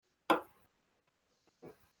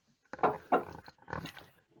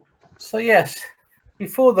So yes,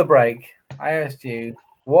 before the break, I asked you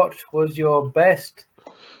what was your best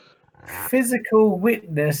physical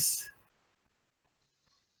witness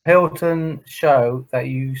Hilton show that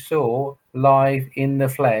you saw live in the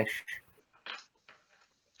flesh.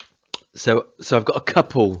 So I've got a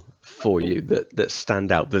couple for you that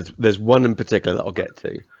stand out. There's one in particular that I'll get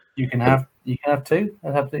to. You can have two.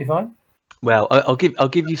 That's absolutely fine. Well, I'll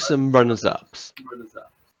give you some runners ups.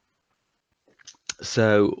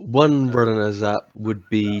 So one runners up would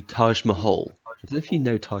be Taj Mahal. I don't know if you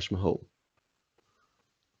know Taj Mahal.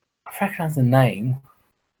 I recognise the name.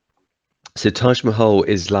 So Taj Mahal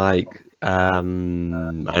is like I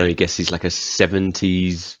don't know, I guess he's like a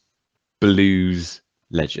 70s blues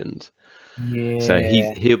legend. Yeah. So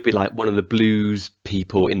he'll be like one of the blues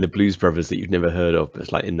people in the Blues Brothers that you've never heard of, but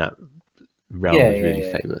it's like in that realm is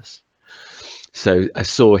really famous. So I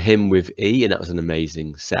saw him with E, and that was an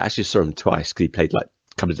amazing set. I actually saw him twice because he played like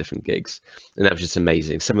a couple of different gigs, and that was just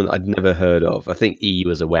amazing. Someone that I'd never heard of. I think E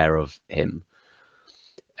was aware of him,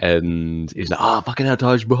 and he's like, "Oh, fucking hell,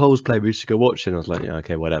 Taj Mahal's playing. We should go watch it." And I was like, "Yeah,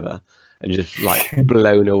 okay, whatever," and just like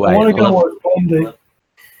blown away. I want to go watch Bondi.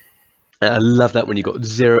 I love that when you got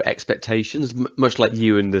zero expectations, much like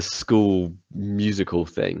you in the school musical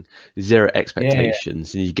thing, zero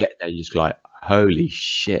expectations, and you get there, you're just like, holy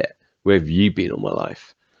shit, where have you been all my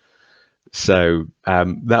life? So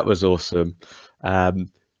that was awesome. Although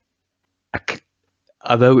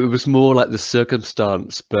it was more like the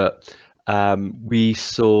circumstance, but we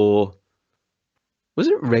saw, was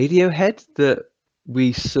it Radiohead that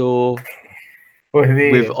we saw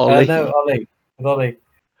with Ollie? No, Ollie.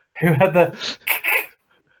 Who had the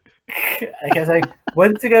I guess I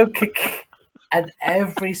went to go kick, and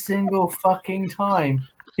every single fucking time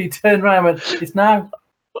he turned around and went, "It's now."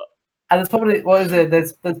 And there's probably what is it?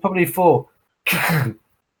 There's probably four.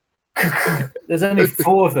 There's only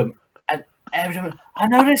four of them, and every time I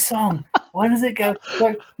know this song. When does it go?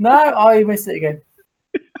 Like, no, oh, you missed it again.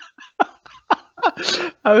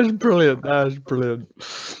 That was brilliant.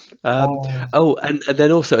 And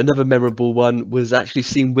then also another memorable one was actually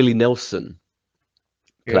seeing Willie Nelson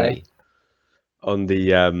play on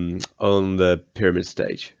the Pyramid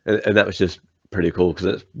stage, and that was just pretty cool because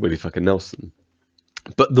that's Willie fucking Nelson.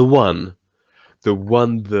 But the one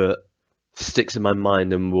that sticks in my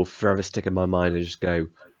mind and will forever stick in my mind and just go,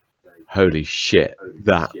 holy shit,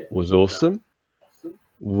 that was awesome,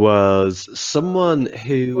 was someone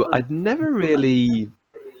who I'd never really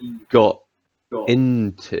got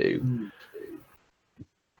into.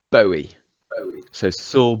 Bowie. So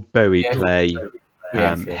saw Bowie play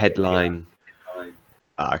headline.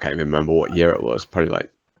 I can't even remember what year it was. Probably like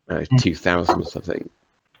 2000 or something.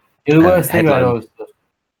 The worst thing about all stuff.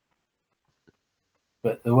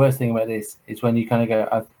 But the worst thing about this is when you kind of go,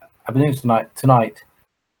 I've been doing tonight.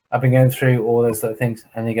 I've been going through all those sort of things,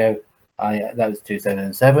 and you go, "Oh yeah, that was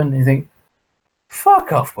 2007." And you think,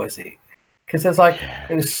 "Fuck off, was it?" Because it's like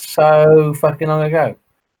it was so fucking long ago.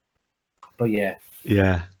 But yeah.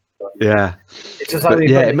 It's just like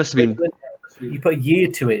it must have been. You put a year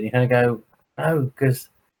to it, and you kind of go, "No," because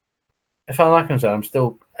if I like myself, I'm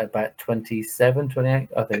still about 27, 28,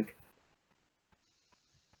 I think.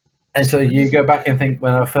 And so you go back and think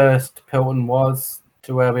when our first Pilton was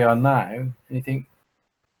to where we are now, and you think,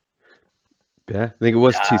 yeah, I think it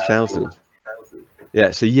was 2000.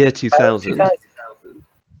 Yeah, so year 2000.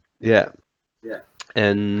 Yeah.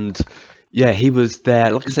 And yeah, he was there.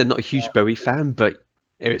 Like I said, not a huge Bowie fan, but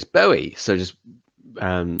it's Bowie, so just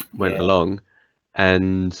went along,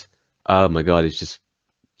 and oh my god, it's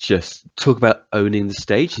just talk about owning the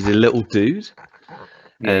stage. He's a little dude.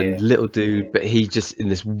 But he just in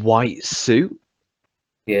this white suit,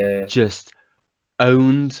 just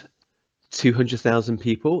owned 200,000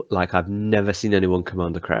 people like I've never seen anyone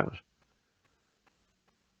command a crowd.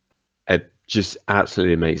 Just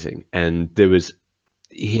absolutely amazing. And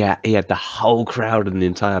he had the whole crowd in the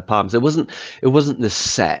entire palm. So it wasn't the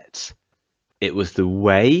set, it was the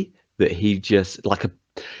way that he just like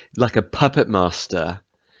a puppet master.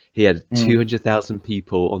 He had 200,000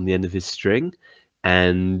 people on the end of his string,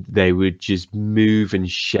 and they would just move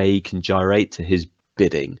and shake and gyrate to his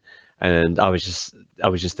bidding. And I was just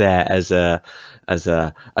there as a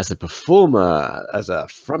performer, as a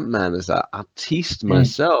frontman, as an artiste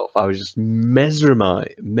myself. I was just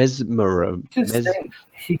mesmerized.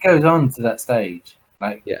 He goes on to that stage,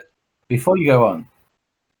 before you go on,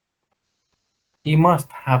 you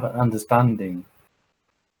must have an understanding.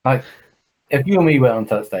 Like, if you and me went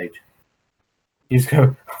onto that stage, you just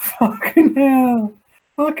go, fucking hell,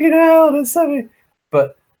 that's something.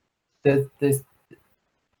 But there's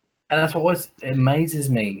and that's what amazes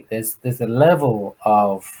me. There's a level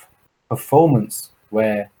of performance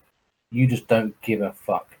where you just don't give a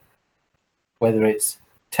fuck, whether it's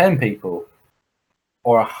 10 people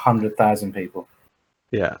or 100,000 people.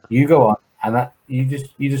 Yeah. You go on, and that you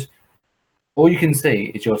just all you can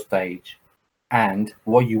see is your stage, and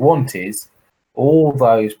what you want is all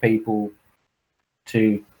those people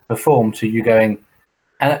to perform to you going,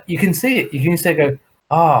 and you can see it. You can say, go,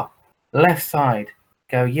 left side,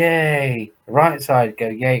 go yay, right side, go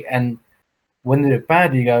yay, and when they're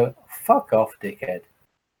bad, you go, fuck off, dickhead.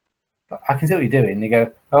 But I can see what you're doing. You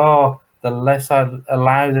go, the left side are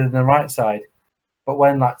louder than the right side. But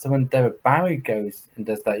when David Bowie goes and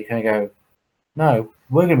does that, you kind of go, no,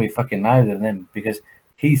 we're going to be fucking louder than him because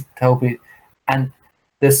he's told me. And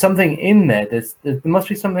there's something in there. There must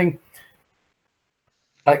be something.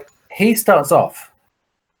 Like, he starts off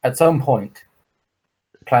at some point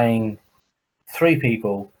playing 3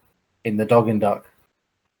 people in the Dog and Duck.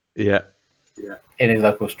 Yeah. In his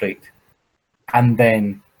local street. And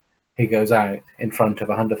then he goes out in front of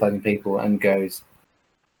 100,000 people and goes,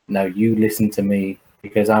 no, you listen to me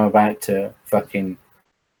because I'm about to fucking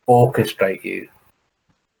orchestrate you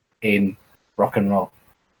in rock and roll.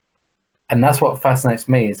 And that's what fascinates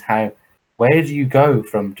me, is where do you go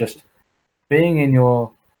from just being in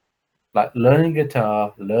your, like, learning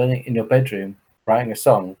guitar, learning in your bedroom, writing a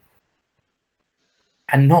song,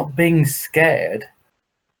 and not being scared.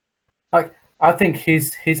 Like, I think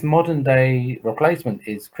his modern day replacement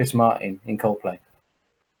is Chris Martin in Coldplay.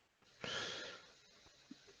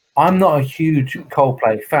 I'm not a huge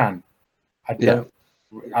Coldplay fan. I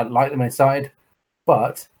like them inside,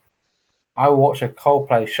 but I watch a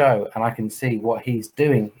Coldplay show and I can see what he's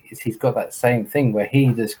doing is he's got that same thing where he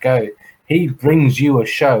brings you a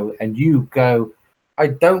show and you go, I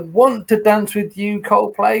don't want to dance with you,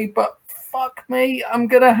 Coldplay, but fuck me, I'm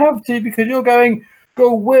gonna have to because you're going,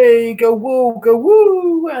 go away, go woo, go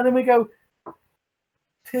woo, and then we go,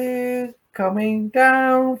 tears coming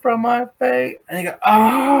down from my face, and you go,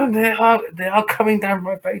 they are coming down from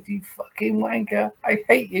my face, you fucking wanker, I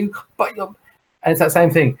hate you, but you're, and it's that same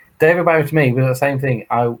thing. David Bowie to me was the same thing.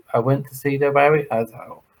 I went to see David Bowie. I was like,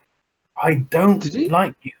 I don't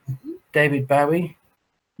like you, David Bowie.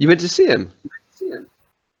 You went to see him?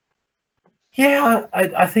 Yeah,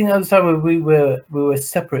 I think that was the time we were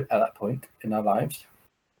separate at that point in our lives.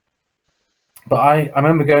 But I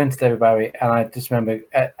remember going to David Bowie, and I just remember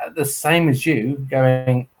the same as you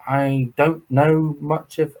going, I don't know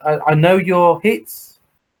much of. I know your hits.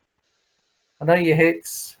 And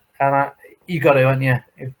you got to, aren't you?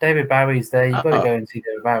 If David Bowie's there, you got to go and see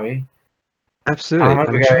David Bowie. Absolutely.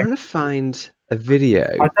 I'm trying to find a video.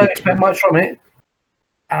 I don't expect much from it.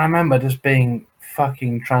 And I remember just being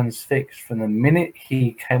fucking transfixed from the minute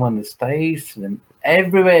he came on the stage to them.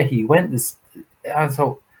 Everywhere he went, I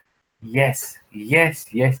thought, yes.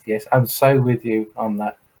 I'm so with you on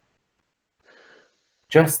that.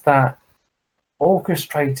 Just that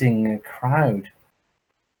orchestrating a crowd.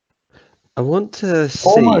 I want to see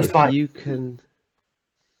almost if you can.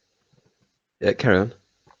 Yeah, carry on.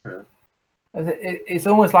 It's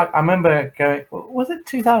almost like I remember going. Was it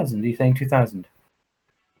 2000? Are you saying 2000?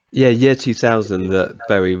 Yeah, year 2000 that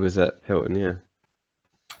Bowie was at Hilton. Yeah.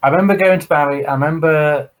 I remember going to Bowie. I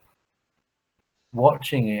remember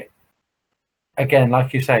watching it again,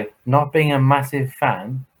 like you say, not being a massive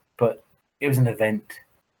fan, but it was an event.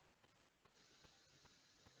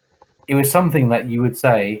 It was something that you would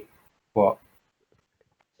say,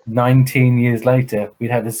 19 years later, we'd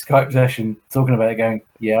have a Skype session talking about it going,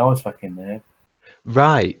 yeah, I was fucking there.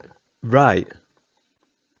 Right. And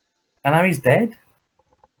now he's dead.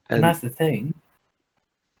 And that's the thing.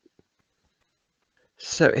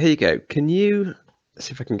 So here you go. Can you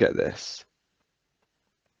see if I can get this?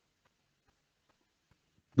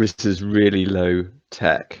 This is really low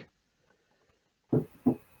tech.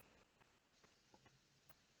 Did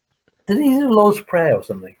he do Lord's Prayer or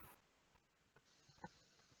something?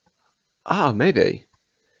 Oh, maybe.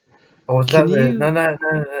 Or was that No.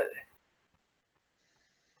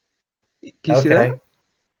 Can you see that?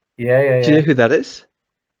 Yeah. Do you know who that is?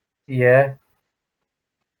 Yeah.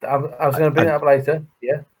 I was going to bring that up later.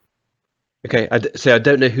 Yeah. Okay. So I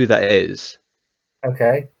don't know who that is.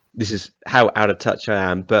 Okay. This is how out of touch I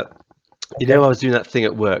am. But, you know, I was doing that thing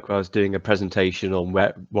at work where I was doing a presentation on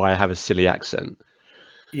why I have a silly accent.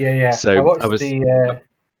 Yeah. So I watched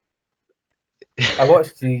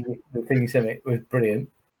the thing you sent me. It was brilliant.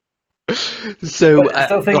 So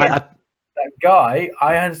that guy,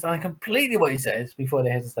 I understand completely what he says before they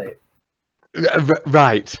had to say it.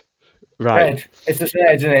 Right. Ed, it's just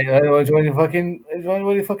Ed, isn't it? When you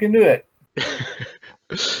fucking do it.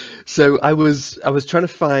 So I was trying to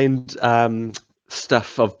find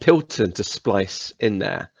stuff of Pilton to splice in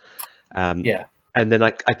there. Yeah. And then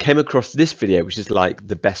I came across this video, which is like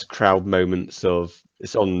the best crowd moments of.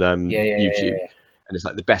 It's on YouTube, and it's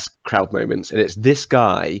like the best crowd moments, and it's this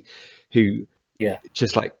guy who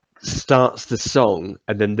just like starts the song,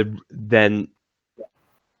 and then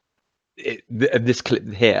this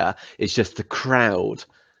clip here is just the crowd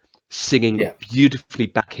singing beautifully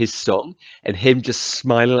back his song, and him just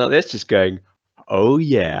smiling like this, just going, "Oh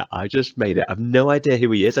yeah, I just made it. I've no idea who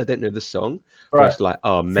he is. I don't know the song." Right. But it's like,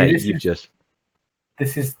 oh mate,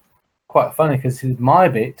 This is quite funny because this is my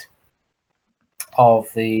bit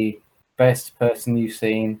of the best person you've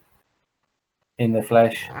seen in the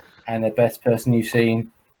flesh and the best person you've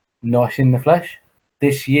seen not in the flesh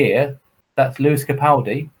this year. That's Lewis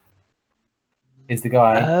Capaldi. Is the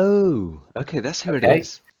guy? Oh, okay, that's who it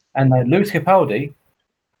is. And Lewis Capaldi,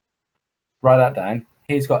 write that down.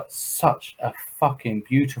 He's got such a fucking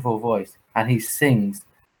beautiful voice, and he sings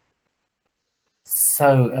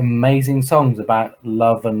so amazing songs about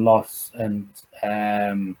love and loss. And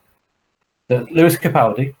Lewis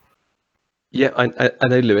Capaldi. Yeah, I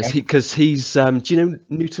know Lewis. Because he's. Do you know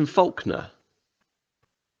Newton Faulkner?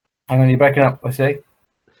 Hang on, you're breaking up. What's he?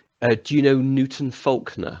 Do you know Newton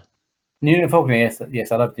Faulkner? Newton Faulkner,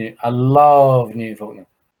 yes, I love Newton Faulkner.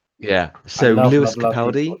 Yeah, so Lewis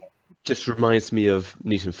Capaldi just reminds me of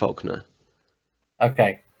Newton Faulkner.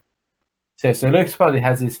 Okay, so Lewis Capaldi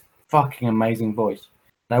has this fucking amazing voice.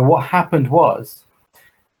 Now, what happened was,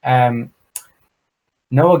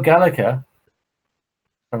 Noel Gallagher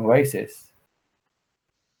from Oasis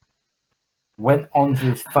went on to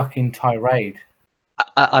this fucking tirade.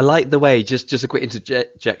 I like the way, just a quick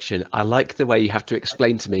interjection, I like the way you have to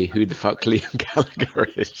explain to me who the fuck Liam Gallagher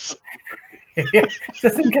is. Yeah,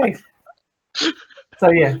 just in case. So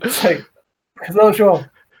because I'm not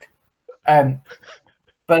sure.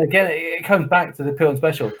 But again, it comes back to the Pilton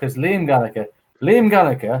special because Liam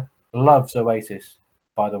Gallagher loves Oasis,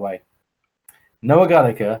 by the way. Noel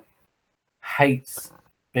Gallagher hates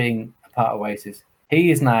being a part of Oasis. He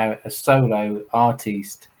is now a solo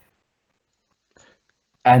artist.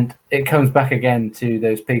 And it comes back again to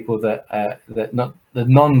those people that not the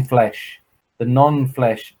non-flesh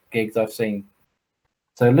gigs I've seen.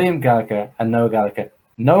 So Liam Gallagher and Noel Gallagher.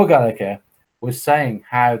 Noel Gallagher was saying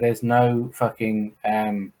how there's no fucking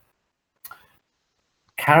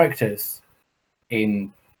characters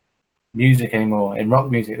in music anymore, in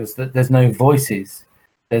rock music. There's no voices.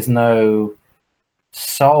 There's no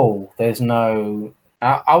soul. There's no...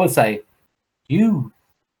 I would say you,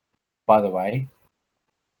 by the way,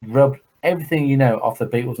 rubbed everything you know off the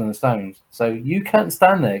Beatles and the Stones. So you can't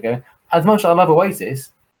stand there going, as much as I love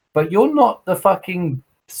Oasis, but you're not the fucking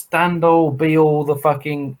stand-all, be-all, the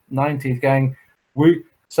fucking 90s going,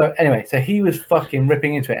 So anyway, so he was fucking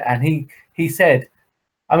ripping into it. And he said,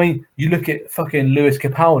 I mean, you look at fucking Lewis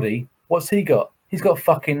Capaldi, what's he got? He's got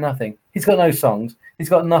fucking nothing. He's got no songs. He's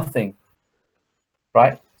got nothing.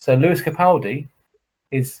 Right? So Lewis Capaldi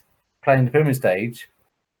is playing the Pyramid Stage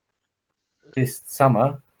this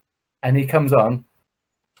summer, and he comes on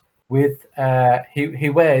with he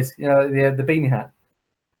wears the beanie hat.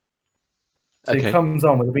 So he comes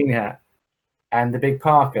on with a beanie hat and the big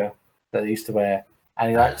parka that he used to wear, and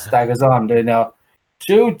he like staggers on doing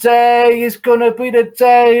today is gonna be the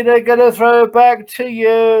day they're gonna throw it back to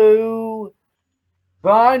you.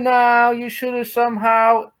 By now you should have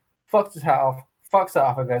somehow fucked his hat off. Fucks that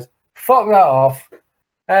off and goes, fuck that off.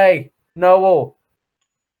 Hey, Noel,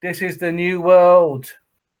 this is the new world.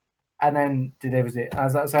 And then delivers it.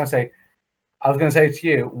 As I was going to say to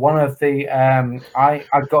you, one of the I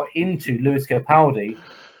got into Lewis Capaldi.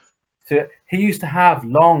 So he used to have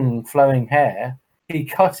long flowing hair. He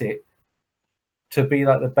cut it to be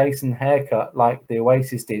like the basin haircut, like the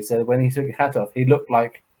Oasis did. So when he took his hat off, he looked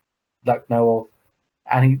like Noel,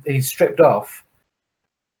 and he stripped off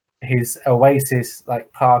his Oasis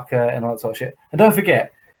like parka and all that sort of shit. And don't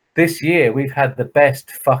forget, this year we've had the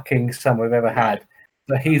best fucking summer we've ever had.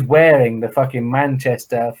 So he's wearing the fucking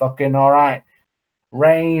Manchester fucking alright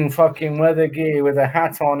rain fucking weather gear with a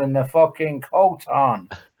hat on and the fucking coat on.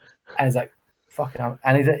 And he's like, fucking,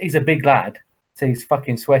 and he's a big lad, so he's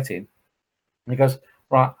fucking sweating. And he goes,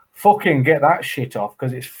 right, fucking get that shit off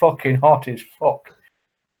because it's fucking hot as fuck.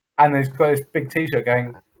 And he's got this big t-shirt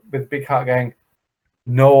going with a big heart going,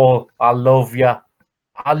 Noel, I love you.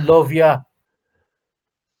 I love you.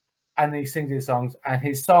 And he sings his songs, and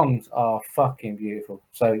his songs are fucking beautiful.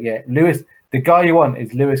 So yeah, Lewis, the guy you want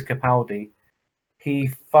is Lewis Capaldi. He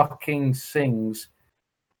fucking sings.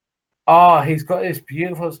 He's got this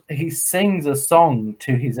beautiful. He sings a song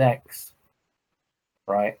to his ex,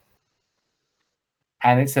 right?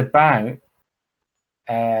 And it's about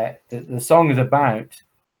the song is about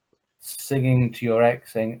singing to your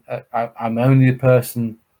ex, saying, I'm only the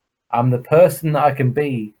person, I'm the person that I can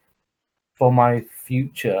be for my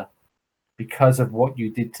future because of what you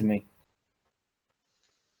did to me.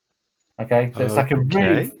 Okay, so it's like a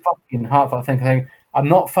really fucking heartfelt thing. Saying, I'm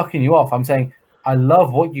not fucking you off. I'm saying I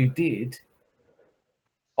love what you did,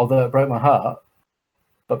 although it broke my heart.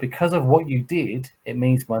 But because of what you did, it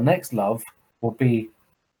means my next love will be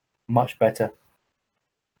much better.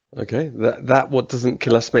 Okay, that what doesn't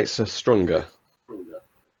kill us makes us stronger.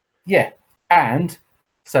 Yeah, and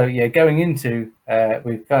so going into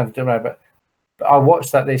we've kind of done right, but I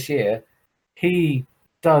watched that this year. He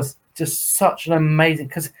does just such an amazing,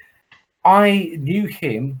 because I knew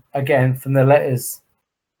him again from the letters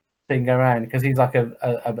thing going around, because he's like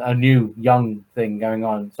a new young thing going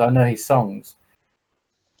on, so I know his songs.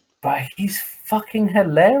 But he's fucking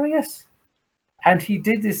hilarious, and he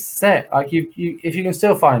did this set like you if you can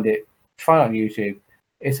still find it, find it on YouTube.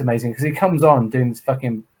 It's amazing because he comes on doing this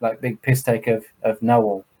fucking like big piss take of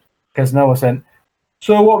Noel, because Noel said,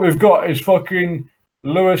 so what we've got is fucking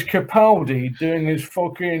Lewis Capaldi doing his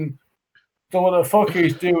fucking, don't know what the fuck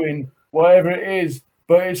he's doing, whatever it is,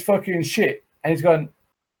 but it's fucking shit. And he's going,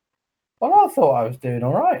 well, I thought I was doing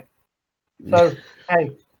all right. So,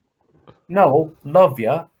 hey, Noel, love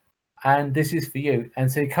you, and this is for you.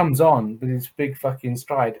 And so he comes on with his big fucking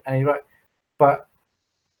stride, and he wrote, but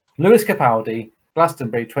Lewis Capaldi,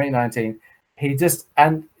 Glastonbury 2019, he just,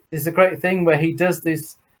 and it's a great thing where he does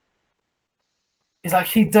this, it's like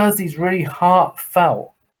he does these really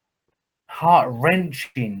heartfelt,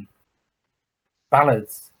 heart-wrenching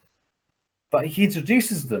ballads, but he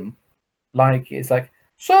introduces them like it's like,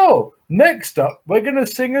 so next up we're going to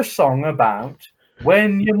sing a song about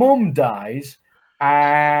when your mum dies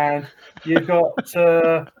and you've got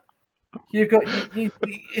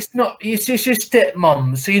it's not, it's just your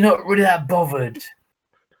stepmom, so you're not really that bothered,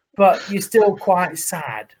 but you're still quite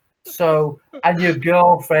sad, so, and your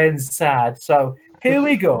girlfriend's sad, so here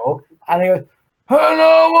we go. And he goes, I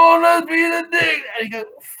don't want to be the dick. And he goes,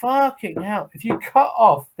 fucking hell. If you cut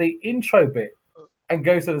off the intro bit and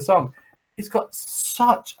go to the song, he's got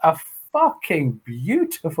such a fucking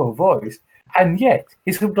beautiful voice. And yet,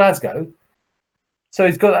 he's from Glasgow. So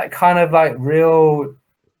he's got that kind of like real,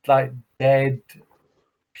 like dead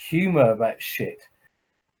humor about shit.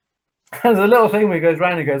 There's a little thing where he goes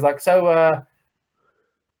around and goes like, so,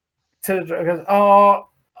 goes, oh,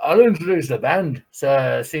 I'll introduce the band.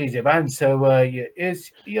 So, see your band. So,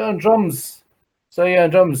 you're on drums. So, you're on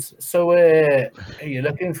drums. So, are you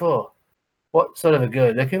looking for? What sort of a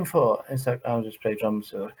girl looking for? It's like, I'll just play drums.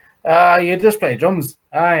 So, you just play drums.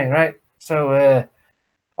 Aye, right. So,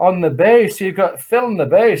 on the bass, you've got Phil on the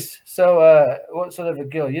bass. So, what sort of a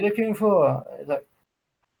girl are you looking for? It's like,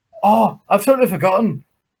 oh, I've totally forgotten.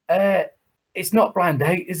 It's not Blind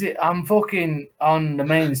Date, is it? I'm fucking on the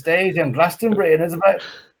main stage in Glastonbury, and there's about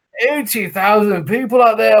 80,000 people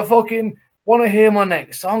out there fucking want to hear my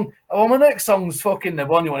next song. Well, my next song's fucking the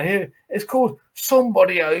one you want to hear. It's called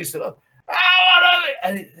Somebody Else.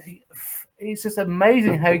 And it's just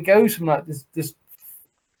amazing how he goes from like this,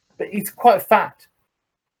 but he's quite fat.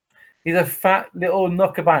 He's a fat little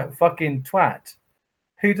knockabout fucking twat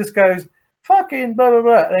who just goes, fucking blah, blah,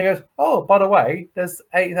 blah. And he goes, oh, by the way, there's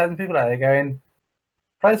 80,000 people out there going,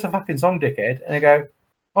 play this fucking song, dickhead. And they go,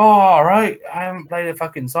 oh, all right, I haven't played a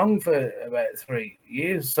fucking song for about 3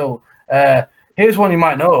 years. So here's one you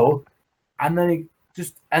might know. And then he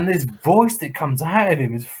just, and this voice that comes out of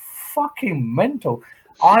him is fucking mental.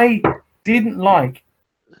 I didn't like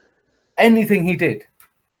anything he did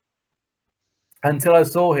until I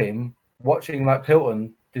saw him watching like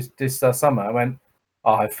Pilton this summer. I went,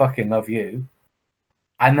 oh, I fucking love you.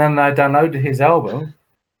 And then I downloaded his album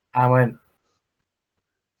and went,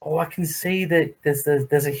 oh, I can see that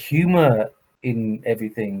there's a humor in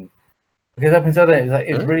everything. Because up until then,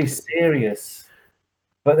 it's really serious.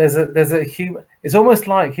 But there's a humor. It's almost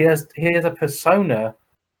like he has a persona,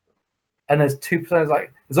 and there's two personas.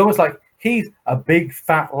 Like it's almost like he's a big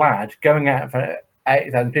fat lad going out for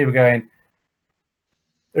 80,000 people going.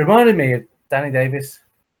 It reminded me of Danny Davis.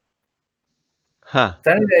 Huh.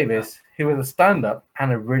 Danny Davis, who was a stand-up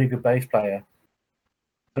and a really good bass player,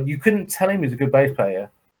 but you couldn't tell him he was a good bass player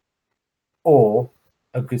or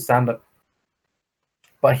a good stand-up.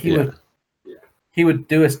 But he would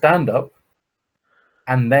do a stand-up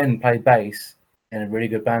and then play bass in a really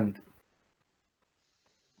good band.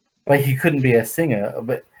 But he couldn't be a singer.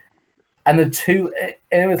 And the two,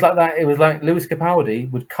 and it was like that. It was like Lewis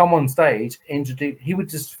Capaldi would come on stage, he would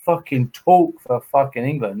just fucking talk for fucking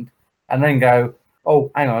England, and then go,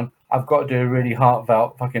 oh, hang on, I've got to do a really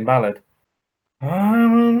heartfelt fucking ballad.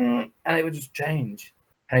 and it would just change.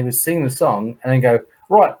 And he would sing the song and then go,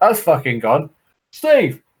 right, that's fucking gone.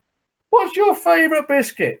 Steve, what's your favourite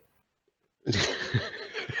biscuit?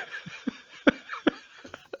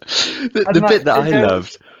 the bit that I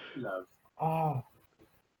loved. Oh.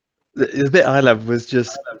 The bit I loved was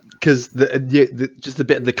just because just the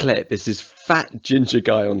bit of the clip is this fat ginger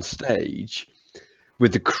guy on stage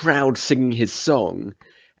with the crowd singing his song,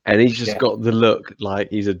 and he's just got the look like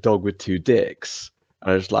he's a dog with two dicks.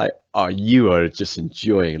 And I was like, "Oh, you are just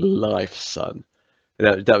enjoying life, son."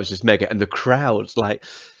 And that was just mega. And the crowd's like,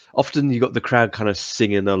 often you got the crowd kind of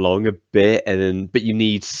singing along a bit, but you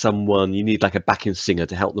need like a backing singer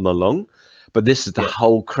to help them along. But this is the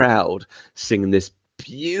whole crowd singing this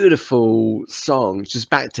beautiful song just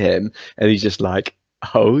back to him, and he's just like,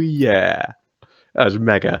 "Oh yeah." That was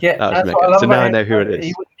mega. Yeah, that was mega. So now I know who it is.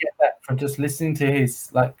 He wouldn't get that from just listening to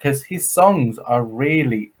his, like, because his songs are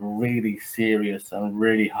really, really serious and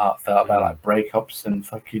really heartfelt about like breakups and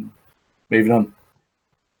fucking moving on.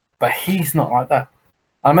 But he's not like that.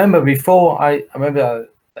 I remember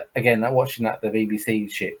again watching the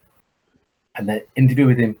BBC shit and the interview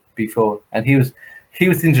with him before, and he was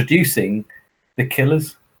introducing the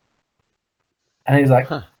Killers, and he was like,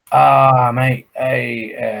 mate,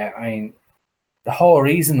 I mean, the whole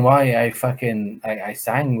reason why I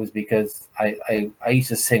sang was because I used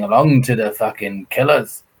to sing along to the fucking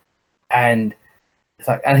Killers, and it's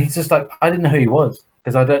like, and he's just like, I didn't know who he was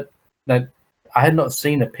because I had not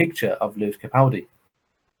seen a picture of Lewis Capaldi,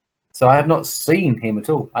 so I have not seen him at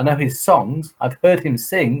all. I know his songs, I've heard him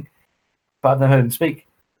sing, but I've never heard him speak.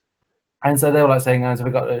 And so they were like saying, I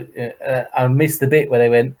missed the bit where they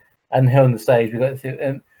went and here on the stage we got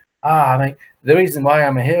to, mate, the reason why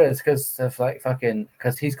I'm here is because of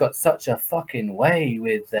because he's got such a fucking way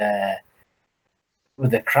with the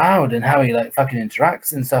crowd and how he like fucking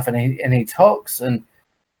interacts and stuff, and he talks and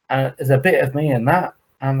there's a bit of me in that.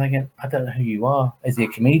 I'm thinking, I don't know who you are. Is he a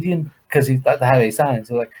comedian? Because he's like how he sounds.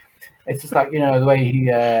 So like, it's just like, the way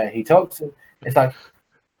he talks. It's like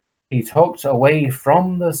he talks away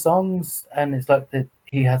from the songs, and it's like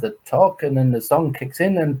he has a talk, and then the song kicks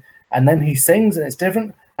in, and then he sings, and it's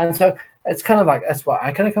different. And so it's kind of like, that's what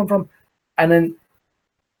I kind of come from. And then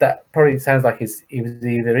that probably sounds like he was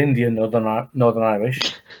either Indian or Northern Irish.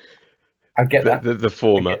 I get that. The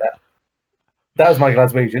former. That was my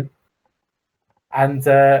Glaswegian. And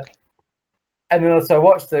then also I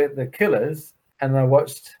watched the Killers, and I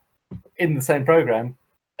watched in the same program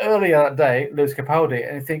earlier that day Lewis Capaldi,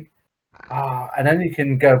 and I think, and then you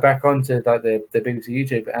can go back onto like the BBC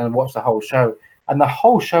YouTube and watch the whole show, and the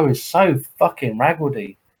whole show is so fucking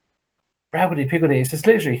raggedy piggledy. It's just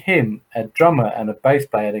literally him, a drummer and a bass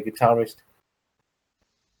player and a guitarist,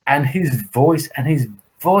 and his voice.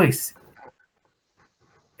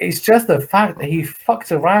 It's just the fact that he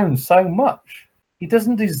fucks around so much. He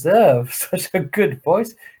doesn't deserve such a good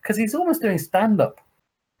voice because he's almost doing stand-up.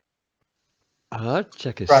 I'll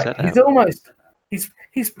check his set out. He's almost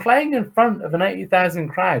he's playing in front of an 80,000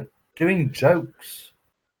 crowd doing jokes.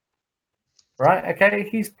 Right? Okay,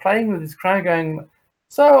 he's playing with his crowd going,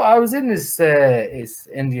 so I was in this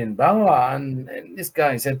Indian bar, and this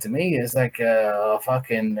guy said to me, it's like,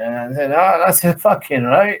 fucking, and I said, that's a fucking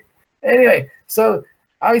right. Anyway, so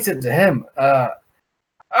I said to him, and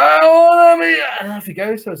off he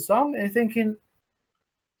goes to a song, and thinking,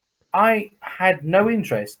 I had no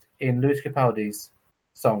interest in Lewis Capaldi's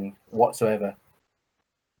song whatsoever.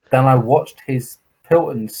 Then I watched his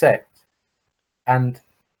Pilton set, and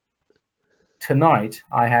tonight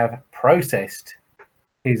I have processed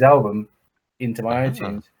his album into my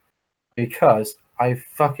iTunes because I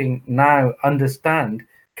fucking now understand,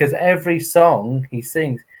 because every song he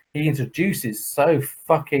sings, he introduces so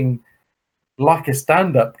fucking like a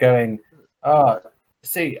stand-up going,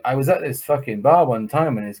 see, I was at this fucking bar one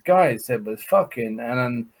time and this guy said was fucking, and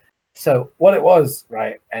then, so what it was,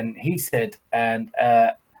 right, and he said, and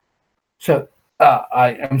I'm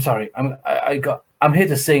sorry, I'm here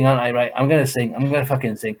to sing, aren't I, right, I'm gonna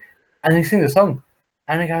fucking sing, and he sings a song,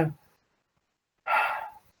 and I go,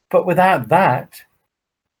 but without that,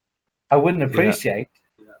 I wouldn't appreciate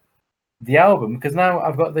the album, because now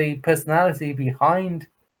I've got the personality behind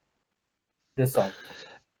the song.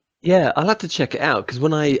 Yeah, I'll have to check it out, because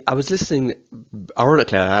when I was listening,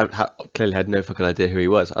 ironically, I clearly had no fucking idea who he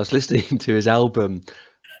was. I was listening to his album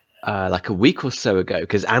like a week or so ago,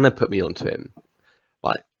 because Anna put me onto him.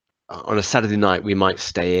 Like on a Saturday night, we might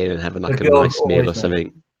stay in and have like a nice meal or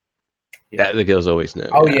something. Yeah, the girls always know.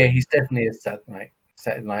 Oh yeah, he's definitely a Saturday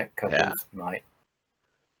night couples night.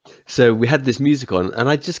 So we had this music on, and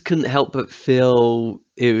I just couldn't help but feel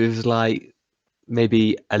it was like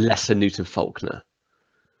maybe a lesser Newton Faulkner.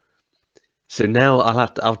 So now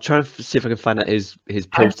I'll try and see if I can find out his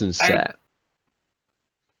Pilston set.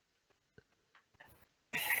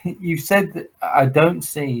 You said that I don't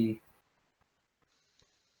see.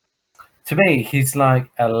 To me, he's like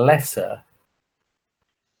a lesser.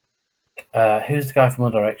 Who's the guy from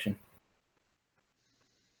One Direction?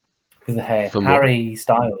 With the hair, Harry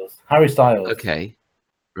Styles. Harry Styles. Okay,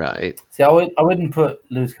 right. See, I wouldn't put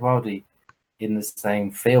Lewis Capaldi in the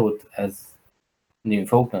same field as Newton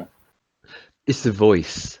Faulkner. It's the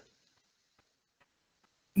voice.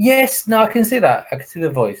 Yes, no, I can see that. I can see the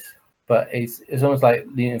voice, but it's almost like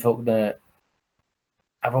Newton Faulkner.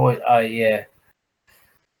 Yeah.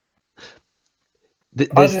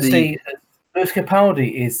 I just see Lewis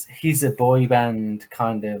Capaldi he's a boy band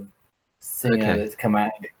kind of singer that's come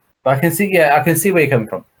out. But I can see where you're coming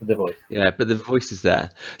from with the voice. Yeah, but the voice is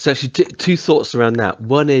there. So actually, two thoughts around that.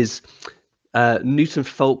 One is Newton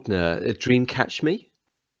Faulkner, "Dream Catch Me,"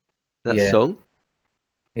 that song.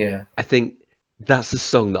 Yeah, I think that's the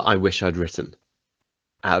song that I wish I'd written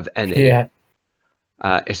out of any. Yeah,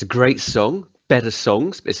 it's a great song. Better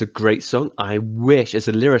songs, but it's a great song. I wish, as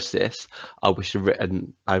a lyricist, I wish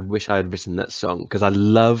I had written that song because I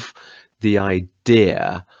love the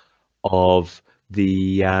idea of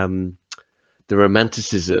the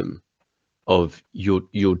romanticism of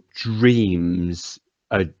your dreams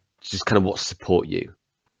are just kind of what support you,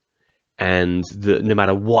 and that no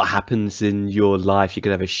matter what happens in your life, you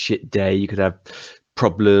could have a shit day, you could have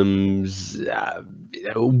problems,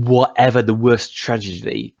 whatever the worst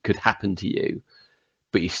tragedy could happen to you,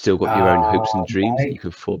 but you've still got your own hopes and dreams that you can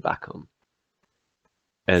fall back on.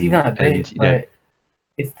 And,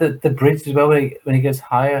 it's the bridge as well when he goes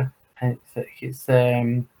higher, and it's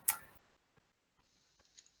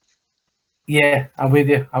yeah, I'm with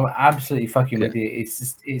you. I'm absolutely fucking with you.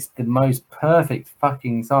 It's the most perfect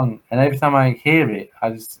fucking song, and every time I hear it,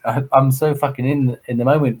 I'm so fucking in the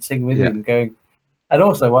moment, singing with him, going. And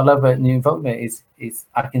also, what I love about Newton Faulkner is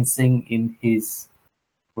I can sing in his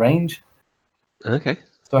range. Okay.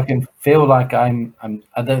 So I can feel like I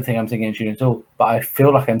don't think I'm singing in tune at all, but I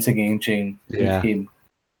feel like I'm singing in tune with him.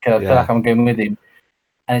 Because I feel like I'm going with him.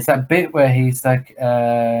 And it's that bit where he's like,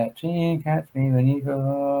 "Dream catch me when you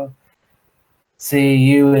go, see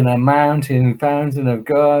you in a mountain, fountain of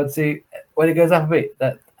God." See, when it goes up a bit,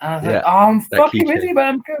 like, I'm fucking with you,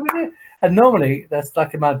 man. I'm going with you. And normally, that's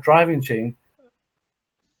like in my driving tune.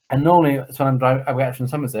 And normally, it's when I'm driving, I get from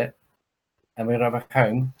Somerset, and we drive back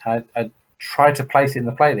home. I try to place it in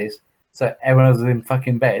the playlist so everyone else is in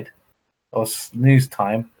fucking bed or snooze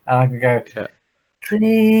time, and I can go,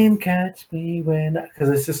 "Dream catch me when," because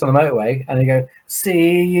it's just on the motorway, and they go,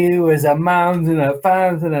 "See you as a mountain, a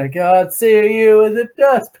fountain of God, see you as a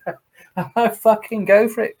dust." I fucking go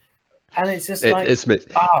for it, and it's just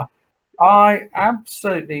I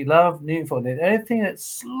absolutely love Newton Faulkner. The only thing that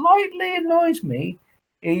slightly annoys me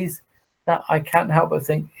is that I can't help but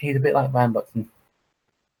think he's a bit like Van Buxton.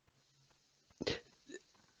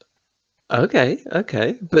 Okay.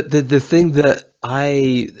 But the thing that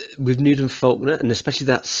with Newton Faulkner, and especially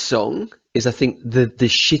that song, is I think the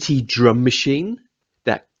shitty drum machine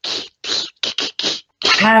that.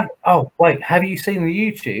 Have you seen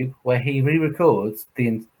the YouTube where he re-records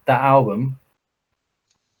that album?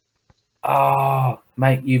 Oh,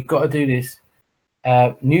 mate, you've got to do this.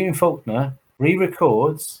 Newton Faulkner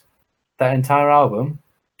re-records that entire album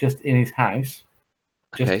just in his house,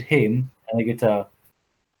 just him and a guitar.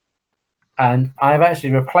 And I've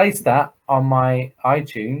actually replaced that on my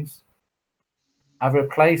iTunes. I've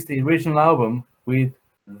replaced the original album with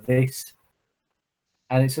this,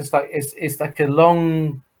 and it's just like it's like a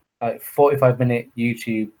long, like 45-minute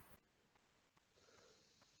YouTube.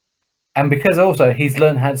 And because also he's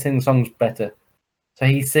learned how to sing songs better, so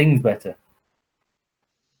he sings better.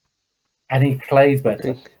 And he plays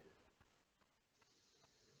better.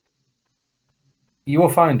 You will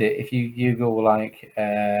find it if you Google like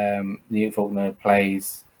Newton Faulkner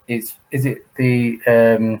plays. Is it the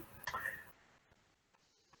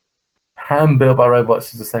Hand Built by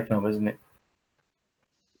Robots is the second album, isn't it?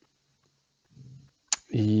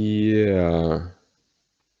 Yeah.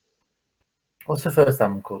 What's the first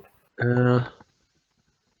album called?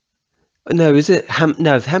 No, is it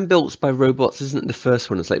Hand Built by Robots isn't the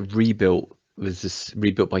first one. It's like Rebuilt. Was this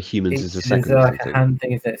Rebuilt by Humans is the second? There's like a hand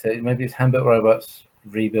thing, isn't it? So maybe it's Hand Built Robots,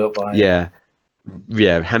 Rebuilt by. Yeah,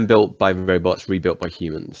 Hand Built by Robots, Rebuilt by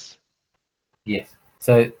Humans. Yes.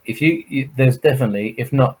 So if you there's definitely,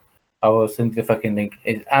 if not, I will send you the fucking link.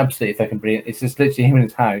 It's absolutely fucking brilliant. It's just literally him in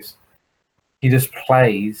his house. He just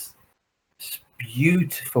plays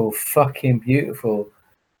beautiful, fucking beautiful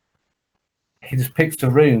he just picks a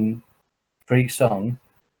room for each song.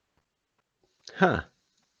 Huh.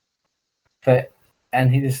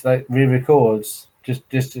 And he just like re-records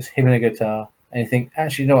just him and a guitar. And you think,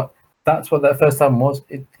 actually, you know what? That's what that first album was.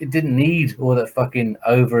 It didn't need all that fucking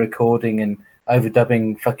over-recording and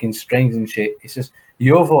overdubbing fucking strings and shit. It's just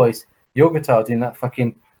your voice, your guitar doing that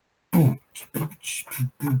fucking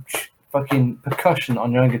fucking percussion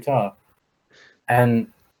on your own guitar. And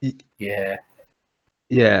yeah.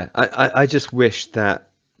 Yeah, I just wish that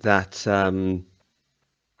But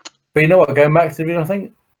you know what? Going back to the original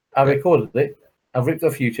thing, I recorded it. I've ripped it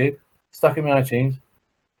off YouTube, stuck it in my iTunes.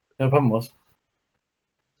 No problem was.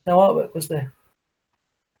 No artwork was there.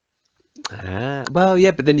 Well,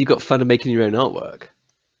 yeah, but then you got fun of making your own artwork.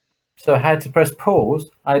 So I had to press pause.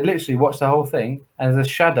 I literally watched the whole thing, and there's a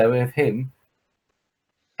shadow of him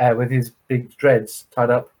with his big dreads tied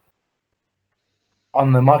up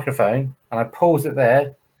on the microphone, and I paused it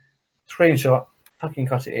there, screenshot, fucking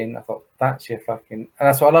cut it in. I thought, that's your fucking... And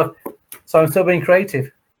that's what I love. So I'm still being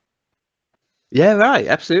creative. Yeah, right.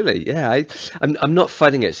 Absolutely. Yeah, I'm not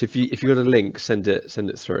fighting it. So if you got a link, send it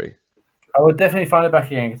through. I would definitely find it back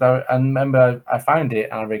again, because I remember I found it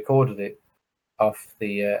and I recorded it off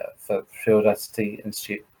the Field Audacity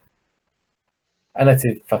Institute. Unless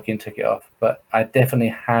it fucking took it off, but I definitely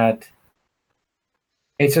had.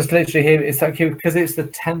 It's just literally here. It's like because it's the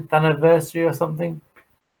 10th anniversary or something.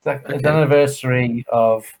 It's like the anniversary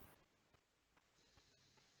of.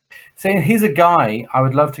 See, he's a guy I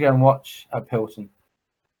would love to go and watch at Pilton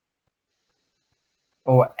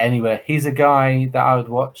or anywhere. He's a guy that I would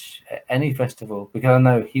watch at any festival, because I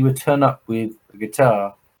know he would turn up with a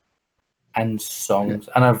guitar and songs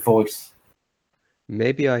and a voice.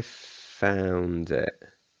 Maybe I found it.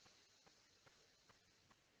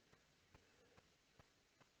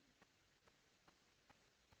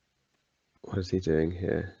 What is he doing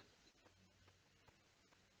here?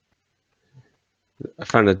 I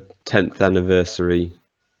found a 10th anniversary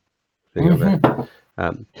thing of it.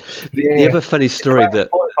 The other funny story that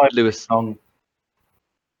Lewis... Song.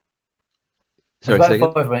 Sorry, it's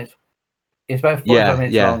about 5 minutes. It's about 45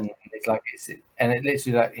 minutes long. It's like it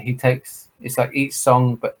literally like he takes. It's like each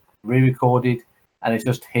song but re-recorded, and it's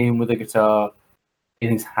just him with a guitar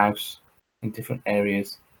in his house in different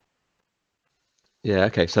areas. Yeah.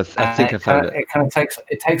 Okay. So I think I found it. It kind of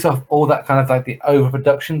takes off all that kind of like the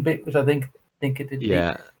overproduction bit, which I think it did.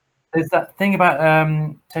 Yeah. There's that thing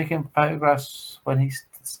about taking photographs when he's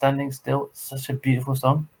standing still. It's such a beautiful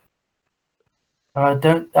song.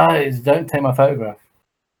 Don't take my photograph.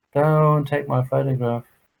 Don't take my photograph.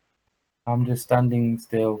 I'm just standing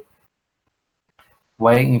still,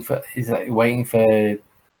 waiting for. He's waiting for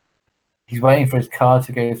his car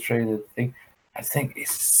to go through the thing. I think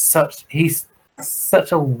he's such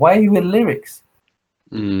a way with lyrics.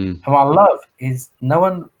 And what I love is no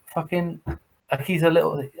one fucking like he's a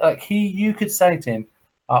little like you could say to him,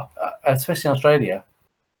 especially in Australia,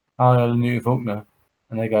 "Oh, Newton Faulkner,"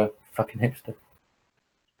 and they go, "Fucking hipster,"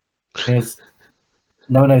 because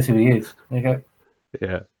no one knows who he is. And they go,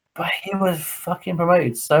 "Yeah," but he was fucking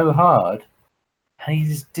promoted so hard, and he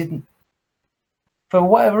just didn't. For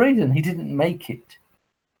whatever reason, he didn't make it.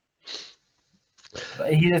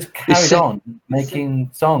 But he just carried on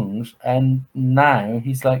making songs, and now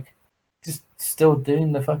he's like just still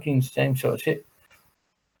doing the fucking same sort of shit.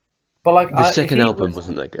 But like the second album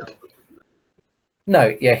wasn't that good.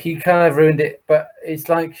 No, yeah, he kind of ruined it. But it's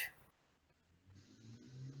like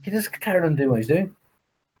he just carried on doing what he's doing.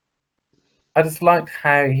 I just liked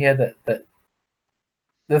how he had that.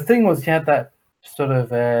 The thing was, he had that sort of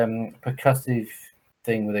percussive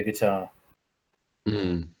thing with a guitar.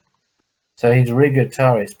 So he's a really good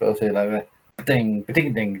guitarist, but also like a ding,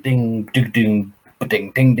 ding, ding, ding, ding, ding,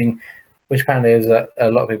 ding, ding, ding, which apparently is a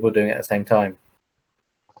lot of people doing it at the same time.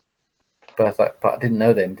 But I was like, but I didn't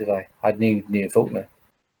know then, did I? I knew Newton Faulkner,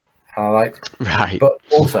 and I liked. Right. But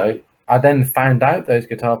also, I then found out those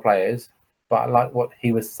guitar players, but I liked what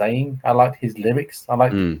he was saying. I liked his lyrics. I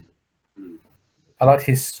liked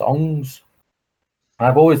his songs.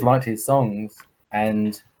 I've always liked his songs,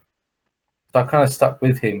 and so I kind of stuck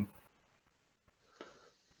with him.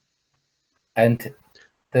 And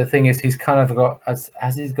the thing is, he's kind of got as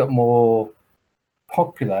he's got more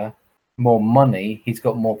popular, more money, he's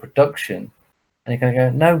got more production, and you're going to go,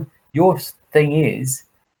 no, your thing is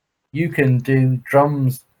you can do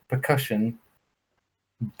drums, percussion,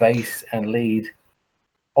 bass, and lead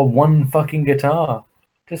on one fucking guitar.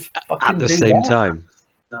 Just fucking at the same time.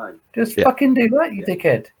 Just fucking do that, you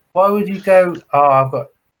dickhead. Why would you go, I've got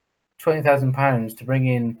 £20,000 to bring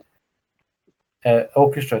in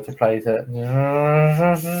orchestra to play that?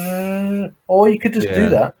 Or you could just do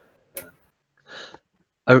that.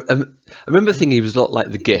 I remember thinking he was a lot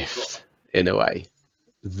like The Gift in a way,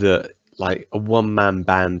 that like a one-man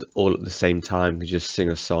band all at the same time could just sing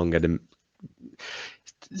a song and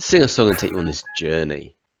take you on this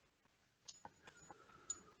journey.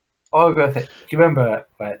 Oh, do you remember?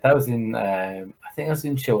 Right, that was in. I think that was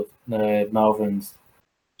in Malvern's. Do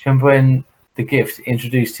you remember when The Gift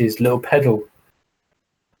introduced his little pedal,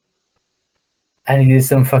 and he did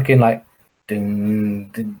some fucking like, ding,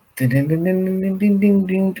 ding, ding, ding, ding, ding, ding, ding,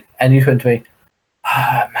 ding, and you went to me.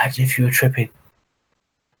 Imagine if you were tripping.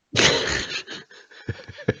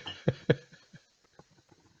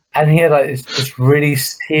 And he had like this really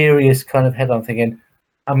serious kind of head on, thinking,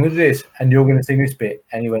 I'm going to do this, and you're going to sing this bit.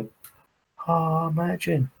 And he went,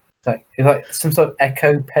 imagine. It's like some sort of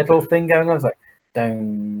echo pedal thing going on. It's like,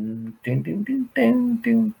 ding, ding, ding, ding, ding,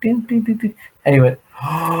 ding, ding, ding, ding. And he went,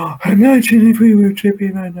 imagine if we were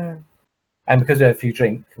tripping right now. And because we had a few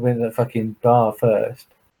drinks, we went to the fucking bar first.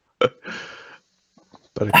 But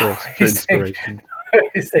of course, for inspiration.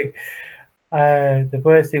 The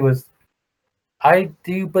worst thing was, I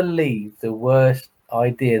do believe the worst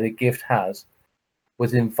idea The Gift has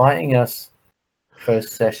was inviting us for a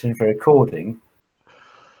session for recording.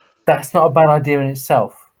 That's not a bad idea in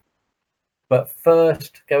itself. But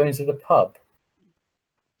first going to the pub,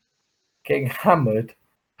 getting hammered,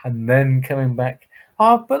 and then coming back.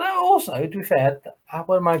 But also, to be fair,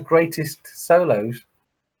 one of my greatest solos,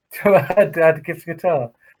 I had a Gift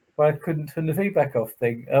guitar where I couldn't turn the feedback off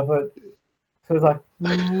thing. So it was like,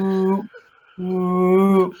 ooh,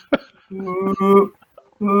 ooh, ooh,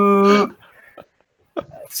 ooh.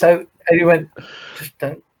 So he went, just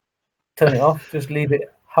don't turn it off, just leave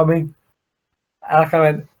it humming. And I kind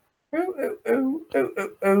of went, ooh, ooh, ooh,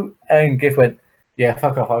 ooh, ooh, and Gift went, yeah,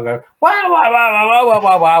 fuck off. I'll go, wow, wow, wow, wow, wow,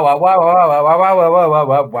 wow, wow, wow, wow, wow, wow, wow, wow, wow,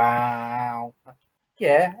 wow, wow.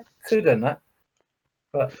 Yeah, could have done that.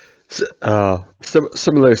 But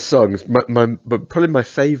some of those songs, but probably my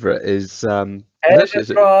favourite is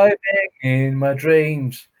driving in my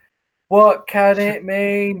dreams. What can it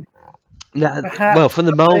mean? Well, from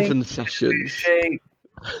the Malvern sessions.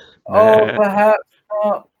 Perhaps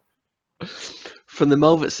not. From the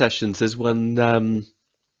Malvern sessions, there's one.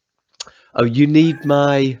 You need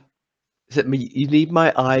my. Is it me? You need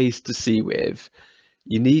my eyes to see with.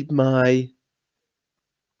 You need my.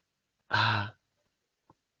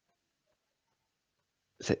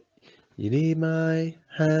 Is it? You need my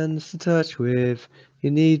hands to touch with.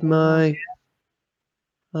 You need my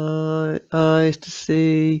eyes to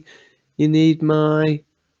see. You need my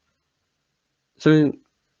something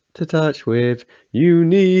to touch with. You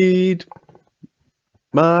need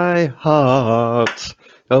my heart.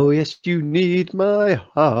 Oh yes, you need my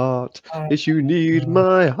heart. Yes, you need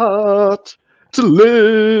my heart to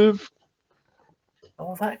live.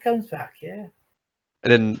 Oh, that comes back, yeah.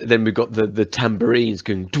 And then we've got the tambourines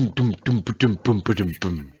going dum dum dum dum dum dum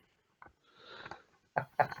dum.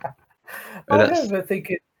 I remember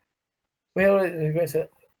thinking, it's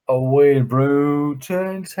away in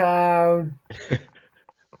Bruton Town.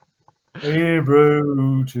 In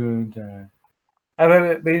Bruton Town. I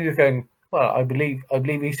remember me just going, well, I believe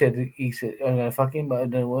he said, I'm gonna fuck him, but I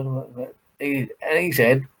don't know what. And he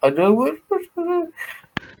said, I don't know what. And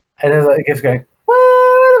then it keeps going.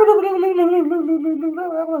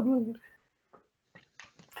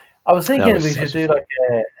 I was thinking we should do like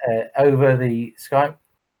over the Skype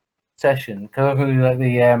session, because I'm going to do like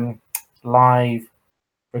the live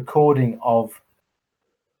recording of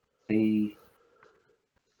the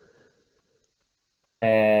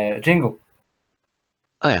jingle.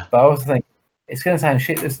 Oh yeah. But I also think it's going to sound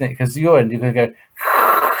shit, isn't it? Because your end, you're going to go.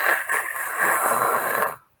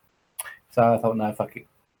 So I thought, no, fuck it.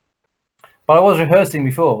 But I was rehearsing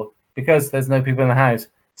before because there's no people in the house.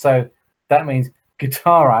 So that means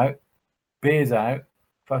guitar out, beers out,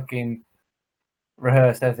 fucking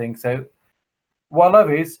rehearse everything. So what I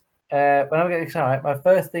love is when I get guitar out, my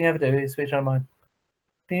first thing I ever do is switch on mine.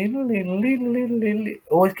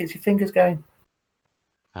 Always gets your fingers going.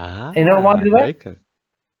 You know why I do that? Okay.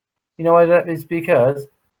 You know why I do that? It's because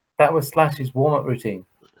that was Slash's warm-up routine.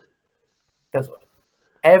 That's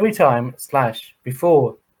every time Slash,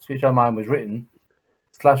 before Switch On Mine was written,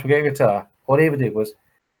 Slash would get a guitar. All he ever did was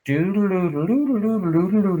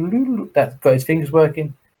that got his fingers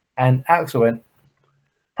working, and Axel went,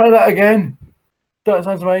 play that again. That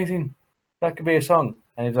sounds amazing. That could be a song.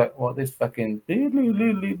 And he's like, what, this fucking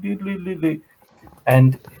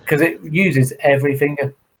and because it uses every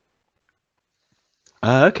finger.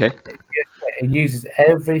 Okay. It uses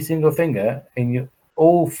every single finger in your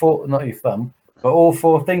all four, not your thumb, But all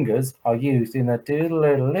four fingers are used in a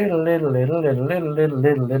little,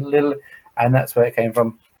 and that's where it came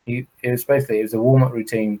from. It was a warm-up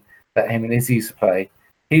routine that him and Izzy used to play.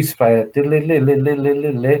 He used to play a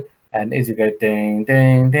and Izzy would go ding,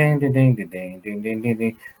 ding, ding, ding, ding, ding, ding, ding, ding, ding,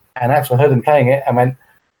 ding. And actually heard them playing it and went,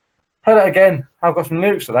 play that again. I've got some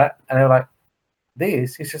lyrics for that. And they were like,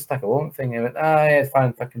 this is just like a warm-up thing. And I went, yeah, it's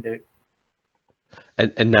fine, fucking do it.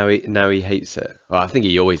 And now he hates it. Well, I think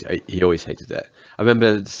he always hated it. I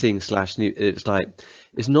remember seeing Slash. It's like,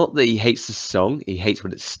 it's not that he hates the song; he hates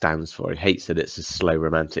what it stands for. He hates that it's a slow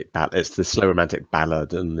romantic ballad. It's the slow romantic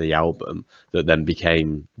ballad in the album that then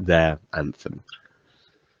became their anthem.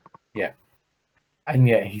 Yeah, and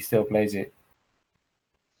yet he still plays it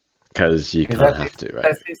because you can't have to, right?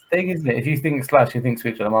 That's his thing, isn't it? If you think Slash, you think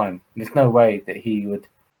Switch of the Mind. There's no way that he would.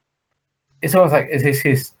 It's almost like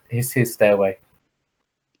it's his stairway.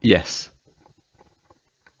 Yes.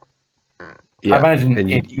 Yeah. I imagine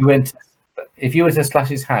if you went to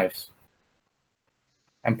Slash's house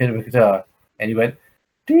and picked up a guitar and you went,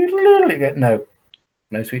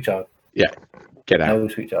 no Sweet Child. Yeah, get out. No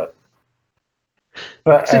Sweet Child.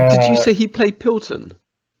 But so did you say he played Pilton?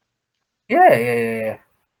 Yeah.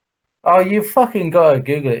 Oh, you fucking gotta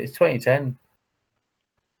Google it. It's 2010.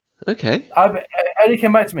 Okay. It only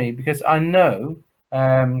came back to me because I know.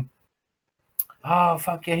 Oh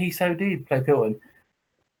fuck yeah, he so did play Pilton,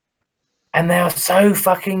 and they are so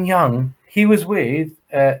fucking young. He was with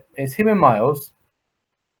it's him and Miles,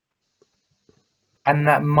 and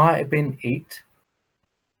that might have been it,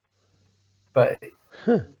 but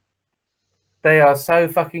they are so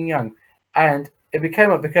fucking young, and it became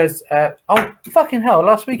up because oh fucking hell!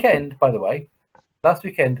 Last weekend, by the way,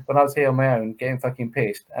 when I was here on my own getting fucking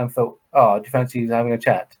pissed and thought, oh, do you fancy having a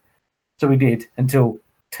chat? So we did until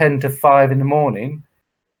 10 to 5 in the morning.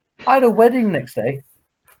 I had a wedding next day.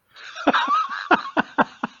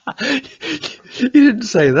 You didn't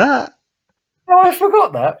say that. Oh, I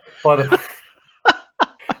forgot that, by the way.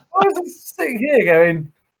 I was just sitting here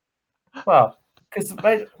going, well, because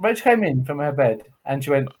Rach came in from her bed and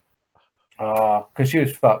she went, because she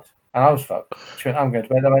was fucked and I was fucked. She went, I'm going to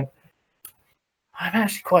bed. I went, I'm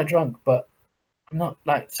actually quite drunk, but I'm not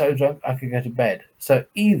like so drunk I could go to bed. So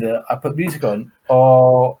either I put music on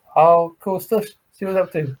or I'll call Stush, see what's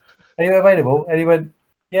up to. Are you available? And he went,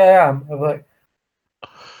 yeah, I am. I was like,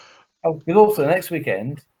 oh, because also next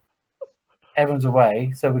weekend, everyone's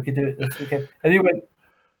away, so we could do it this weekend. And he went,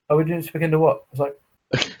 are we doing this weekend or what? I was like,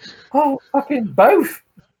 oh, fucking both,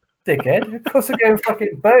 dickhead. Of course we're going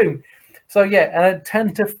fucking boom. So yeah, and at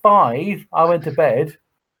 10 to 5, I went to bed.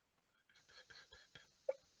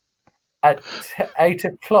 At 8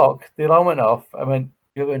 o'clock, the alarm went off. I went,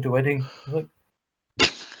 you're going to a wedding? I was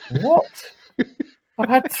like, what? I've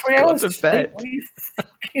had 3 hours to sleep. What are you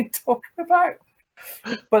fucking talking about?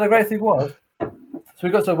 But the great thing was, so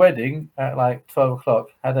we got to a wedding at like 12 o'clock,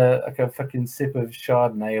 had a fucking sip of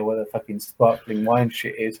Chardonnay or whatever fucking sparkling wine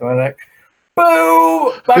shit is. And we're like,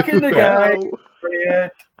 boo! Back in the game.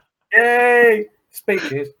 Brilliant. Yay!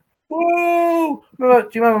 Speeches. Woo! Do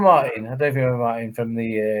you remember Martin? I don't know if you remember Martin from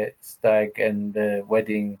the stag and the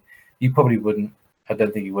wedding. You probably wouldn't. I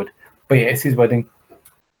don't think you would. But yeah, it's his wedding.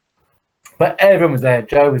 But everyone was there.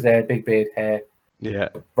 Joe was there, big beard hair. Yeah.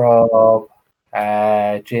 Rob,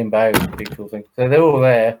 Jimbo, big cool thing. So they're all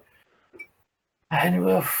there. And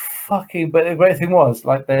we were fucking. But the great thing was,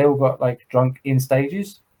 like, they all got like drunk in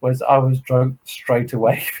stages, whereas I was drunk straight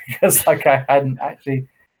away because like I hadn't actually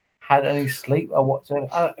had any sleep or whatsoever.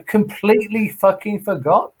 I completely fucking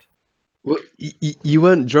forgot. Well, you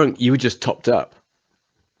weren't drunk. You were just topped up.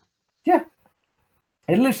 Yeah.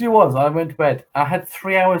 It literally was. I went to bed. I had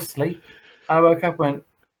 3 hours sleep. I woke up and went,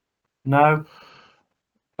 no.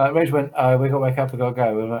 Reg went, oh, we got to wake up, we got to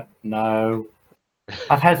go. We went, no.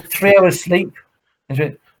 I've had 3 hours sleep. And she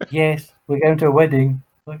went, yes, we're going to a wedding.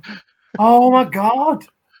 Like, oh my God.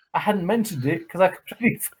 I hadn't mentioned it because I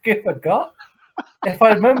completely fucking forgot. If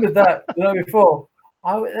I remembered that the night before,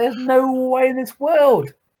 there's no way in this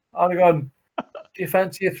world. I'd have gone, do you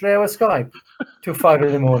fancy a 3 hour Skype till 5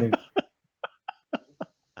 in the morning?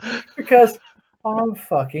 Because I'm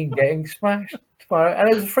fucking getting smashed tomorrow. And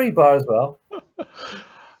it was a free bar as well.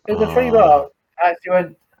 It was a free bar. I actually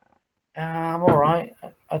went, I'm all right.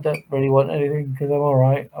 I don't really want anything because I'm all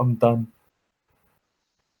right. I'm done.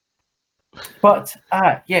 But,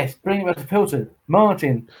 yes, bring it back to Pilton.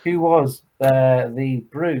 Martin, who was the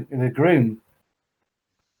groom,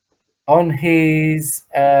 on his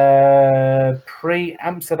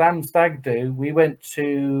pre-Amsterdam stag do, we went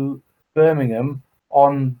to Birmingham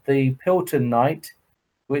on the Pilton night,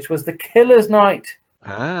 which was the Killers night.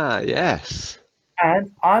 Ah, yes. And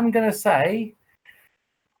I'm going to say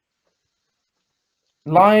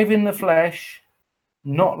Live in the flesh,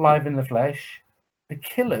 not live in the flesh. The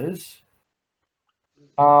Killers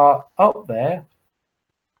are up there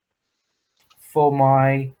for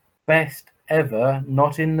my best ever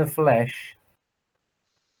not in the flesh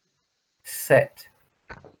set.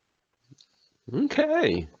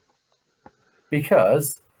 Okay.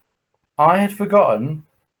 Because I had forgotten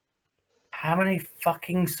how many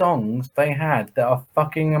fucking songs they had that are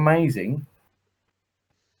fucking amazing,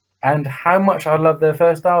 and how much I loved their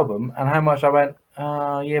first album, and how much I went,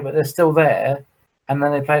 yeah, but they're still there. And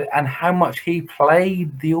then they played, and how much he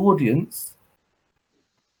played the audience.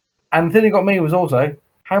 And the thing that got me was also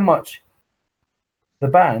how much the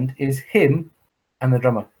band is him and the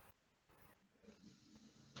drummer.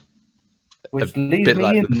 Which leads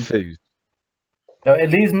me in. It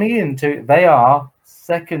leads me into they are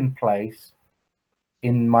second place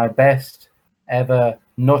in my best ever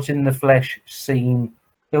not in the flesh seen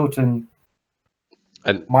Hilton.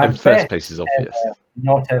 And first place is obvious.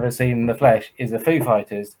 Not ever seen in the flesh is the Foo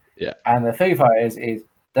Fighters. Yeah. And the Foo Fighters is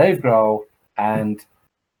Dave Grohl and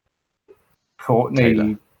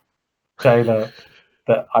Courtney Taylor.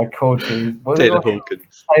 That I called you Taylor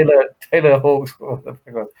Hawkins. Taylor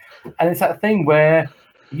Hawkins. And it's that thing where it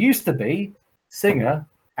used to be singer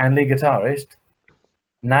and lead guitarist.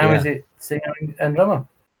 Now is it singer and drummer?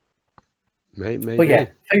 Maybe. But yeah,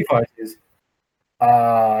 Foo Fighters.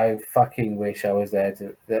 I fucking wish I was there.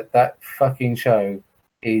 That fucking show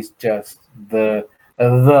is just the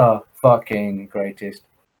fucking greatest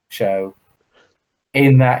show.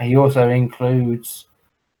 In that he also includes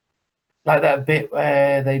like that bit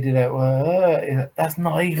where they did it. That's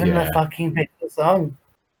not even the fucking bit of the song.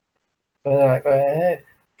 But like,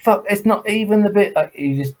 fuck, it's not even the bit. Like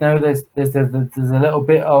you just know there's a little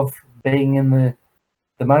bit of being in the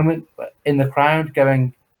moment in the crowd,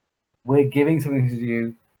 going, we're giving something to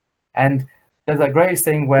you. And there's that greatest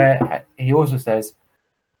thing where he also says,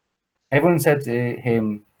 everyone said to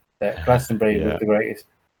him that Glastonbury was the greatest.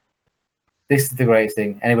 This is the greatest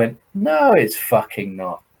thing. And he went, no, it's fucking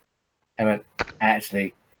not. I went,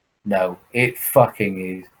 actually, no, it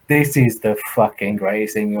fucking is. This is the fucking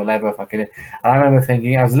greatest thing you'll ever fucking do. And I remember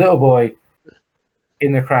thinking, as a little boy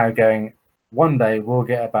in the crowd going, one day we'll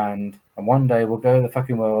get a band and one day we'll go to the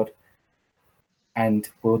fucking world and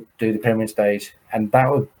we'll do the Pyramid Stage. And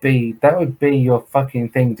that would be your fucking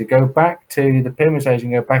thing, to go back to the Pyramid Stage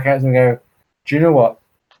and go back out and go, do you know what?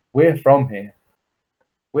 We're from here.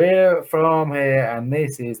 We're from here, and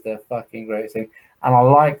this is the fucking greatest thing. And I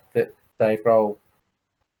like that Dave Grohl,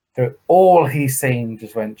 through all he's seen,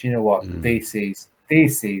 just went, do you know what? This is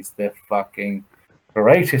the fucking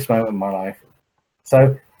greatest moment of my life.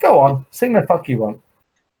 So go on, sing the fuck you want.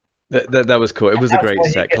 That was cool. It was a great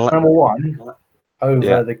set. Number one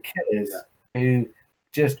over the Killers, who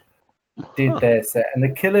just did their set. And the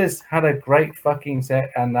Killers had a great fucking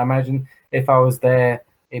set. And I imagine if I was there,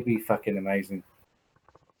 it'd be fucking amazing.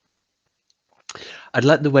 I'd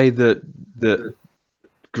like the way that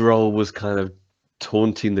Grohl was kind of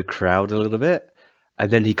taunting the crowd a little bit, and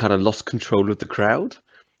then he kind of lost control of the crowd,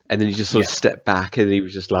 and then he just sort of stepped back, and he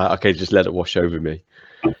was just like, okay, just let it wash over me.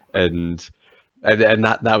 And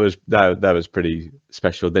that was pretty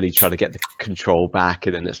special. Then he tried to get the control back,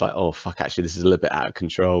 and then it's like, oh fuck, actually this is a little bit out of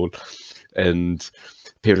control. And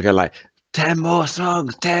people go like, 10 more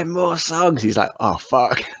songs. He's like, oh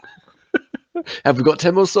fuck. Have we got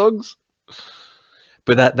 10 more songs?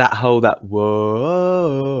 But that whoa.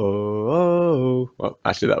 Well,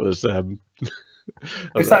 actually that was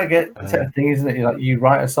it's like a thing, isn't it? Like you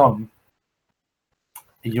write a song.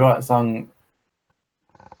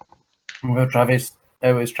 Travis.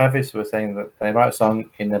 It was Travis who was saying that they write a song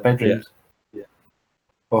in their bedrooms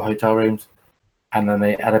or hotel rooms, and then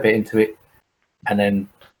they add a bit into it, and then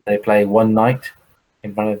they play one night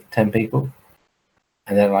in front of 10 people,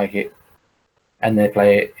 and they don't like it, and they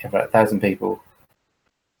play it in front of 1,000 people,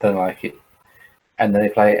 don't like it, and then they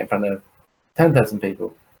play it in front of 10,000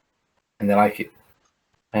 people, and they like it.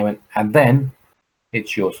 And I went, and then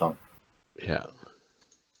it's your song. Yeah.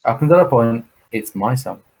 Up until that point, it's my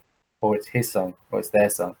song, or it's his song, or it's their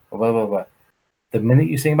song, or blah, blah, blah. The minute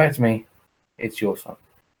you sing back to me, it's your song.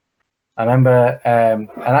 I remember, and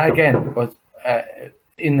that again was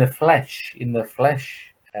in the flesh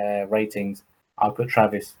ratings, I put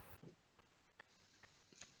Travis.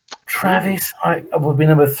 Travis would be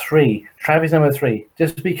number 3. Travis number 3,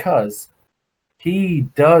 just because he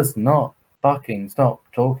does not fucking stop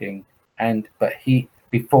talking, but he,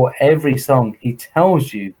 before every song, he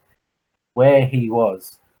tells you where he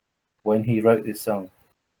was when he wrote this song.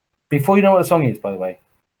 Before you know what the song is, by the way,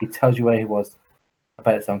 he tells you where he was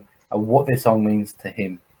about the song and what this song means to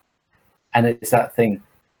him. And it's that thing.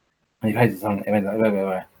 And he plays the song, and he went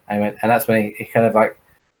like, and that's when he kind of like,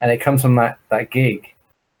 and it comes from that gig,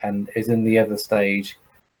 and is in the other stage,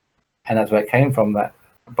 and that's where it came from. But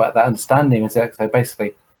that understanding is that, so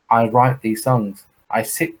basically, I write these songs. I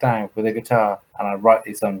sit down with a guitar and I write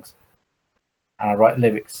these songs, and I write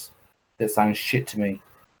lyrics that sound shit to me,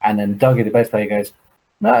 and then Dougie, the bass player, goes,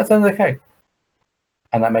 "No, it sounds okay,"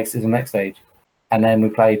 and that makes it to the next stage, and then we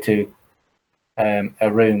play to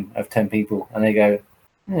a room of 10 people, and they go,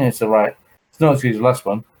 "Yeah, it's all right. It's not as good as the last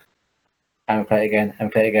one," and we play it again,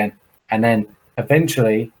 and play it again, and then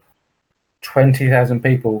eventually 20,000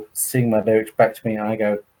 people sing my lyrics back to me, and I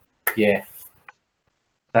go, "Yeah,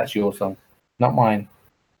 that's your song, not mine.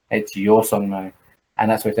 It's your song now." And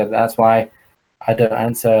that's what I said. That's why I don't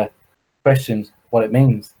answer questions what it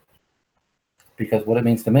means, because what it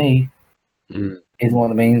means to me isn't what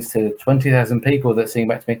it means to 20,000 people that sing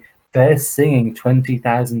back to me. They're singing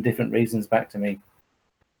 20,000 different reasons back to me,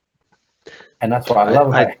 and that's what I love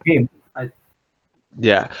about him.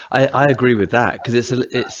 I agree with that, because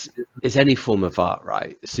it's any form of art,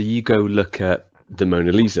 right? So you go look at the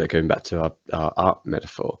Mona Lisa, going back to our art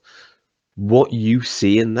metaphor. What you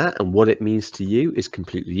see in that and what it means to you is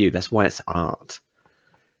completely you. That's why it's art.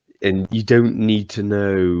 And you don't need to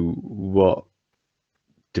know what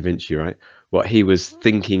Da Vinci, right? What he was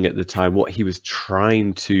thinking at the time, what he was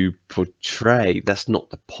trying to portray. That's not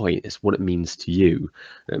the point. It's what it means to you.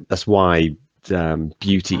 That's why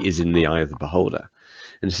beauty is in the eye of the beholder.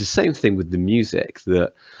 And it's the same thing with the music.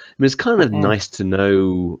 That, I mean, it's kind of nice to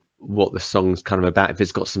know what the song's kind of about if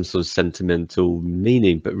it's got some sort of sentimental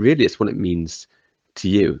meaning, but really it's what it means to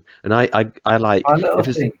you. And I like if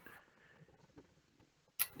it's,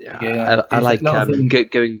 I like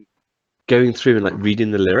going through and like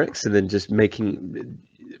reading the lyrics and then just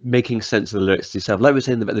making sense of the lyrics to yourself. Like we were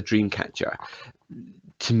saying about the Dreamcatcher,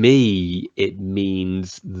 to me it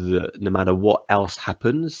means that no matter what else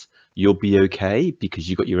happens, you'll be okay because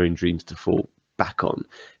you've got your own dreams to fall back on.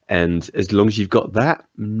 And as long as you've got that,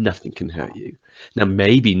 nothing can hurt you. Now,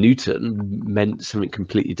 maybe Newton meant something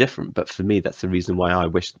completely different, but for me, that's the reason why I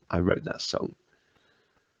wish I wrote that song.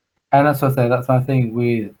 And that's what I say. That's my thing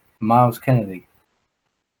with Miles Kennedy.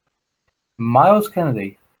 Miles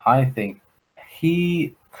Kennedy, I think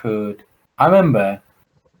he could. I remember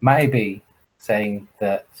Matty B saying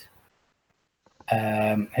that.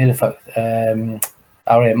 Who the fuck?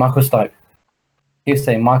 Michael Stipe. He was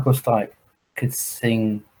saying Michael Stipe could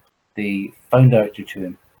sing the phone directory to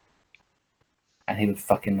him, and he would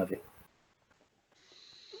fucking love it.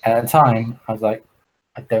 And at the time, I was like,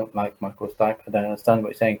 I don't like Michael Stipe. I don't understand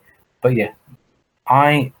what he's saying. But yeah,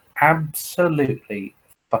 I absolutely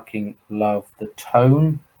fucking love the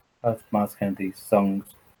tone of Miles Kennedy's songs.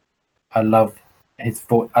 I love his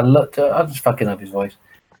voice. I just fucking love his voice.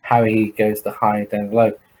 How he goes the high, down the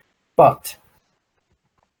low. But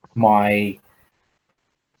my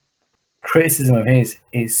criticism of his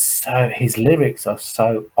is his lyrics are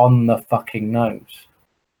so on the fucking nose.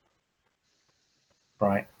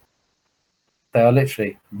 Right? They are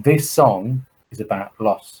literally, this song is about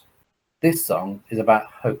loss. This song is about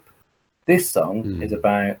hope. This song is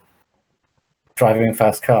about driving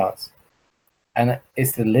fast cars. And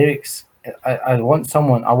it's the lyrics. I want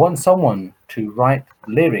someone to write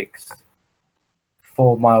lyrics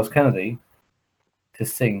for Miles Kennedy to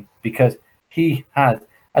sing, because he had,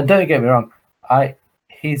 and don't get me wrong,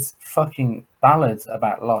 his fucking ballads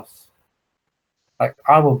about loss. Like,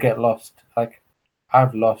 I will get lost. Like,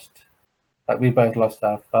 I've lost, like, we both lost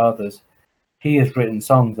our fathers. He has written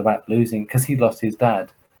songs about losing, because he lost his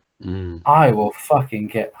dad. I will fucking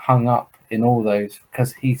get hung up in all those,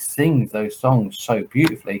 because he sings those songs so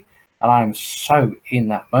beautifully, and I'm so in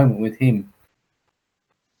that moment with him.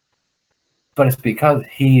 But it's because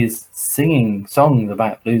he is singing songs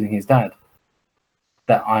about losing his dad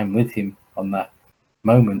that I'm with him on that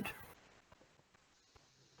moment,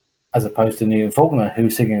 as opposed to Neil Faulkner,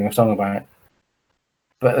 who's singing a song about it.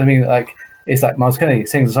 But I mean, like, it's like Miles Kennedy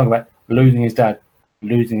sings a song about losing his dad,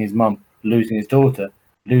 losing his mum, losing his daughter,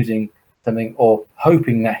 losing something, or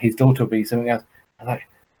hoping that his daughter will be something else. I'm like,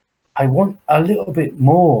 I want a little bit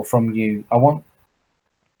more from you.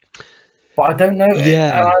 But I don't know.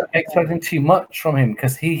 Yeah. I'm expecting too much from him,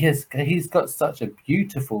 because he's got such a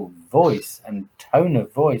beautiful voice and tone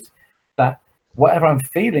of voice that whatever I'm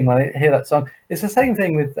feeling when I hear that song, it's the same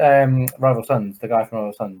thing with Rival Sons, the guy from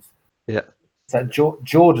Rival Sons. Yeah. It's like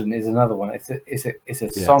Jordan is another one. It's a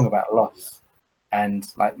song about loss and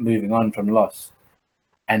like moving on from loss,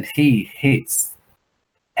 and he hits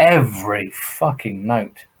every fucking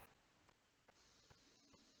note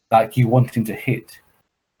like you want him to hit.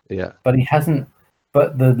 Yeah. But he hasn't.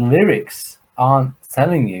 but the lyrics aren't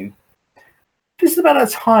telling you. This is about that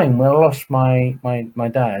time when I lost my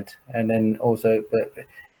dad, and then also, but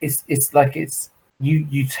it's like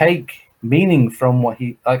you take meaning from what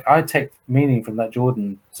he like. I take meaning from that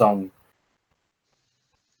Jordan song,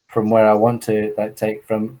 from where I want to like take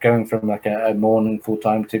from going from like a mournful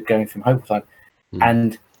time to going from hopeful time,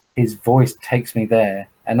 and his voice takes me there,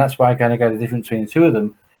 and that's why I kind of go the difference between the two of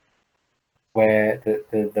them, where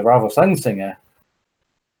the rival song singer,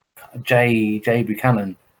 Jay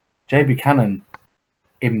Buchanan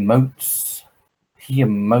emotes. He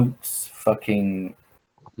emotes fucking.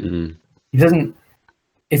 He doesn't.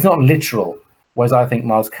 It's not literal. Whereas I think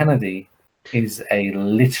Miles Kennedy is a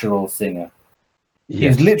literal singer.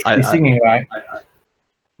 Yes, He's literally singing like,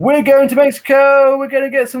 "We're going to Mexico. We're going to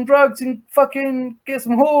get some drugs and fucking get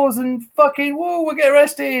some whores and fucking woo. We'll get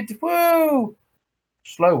arrested. Woo!"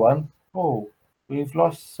 Slow one. Oh, we've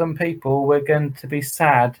lost some people. We're going to be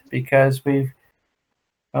sad because my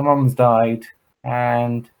mum's died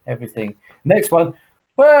and everything. Next one.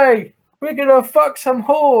 Hey, we're gonna fuck some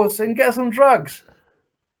whores and get some drugs.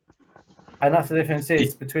 And that's the difference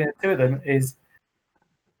is between the two of them is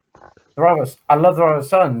I love the Rival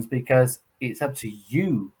Sons because it's up to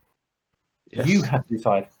you. Yes. You have to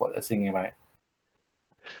decide what they're singing about.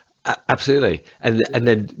 Absolutely, and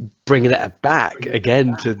then bringing it back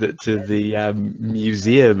again to the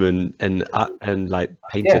museum and like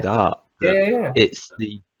painted art. Yeah. It's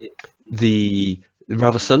the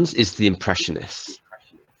Rival Sons is the Impressionists.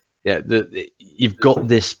 Yeah, you've got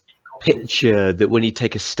this picture that when you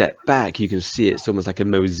take a step back, you can see it's almost like a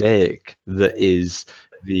mosaic that is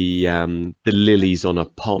the lilies on a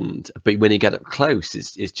pond. But when you get up close,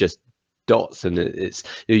 it's just dots, and it's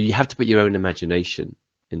you have to put your own imagination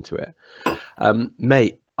into it.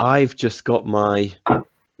 Mate, I've just got my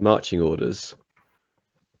marching orders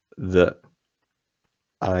that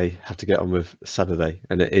I have to get on with Saturday,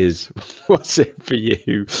 and it is, what's it for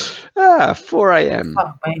you? 4 a.m.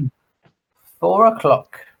 4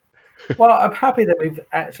 o'clock. Well, I'm happy that we've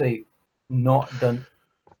actually not done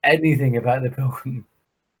anything about the Pilgrim.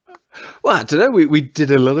 Well, I don't know. We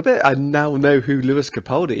did a little bit. I now know who Lewis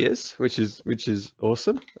Capaldi is, which is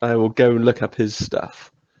awesome. I will go and look up his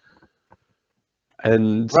stuff.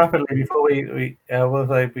 And rapidly before we will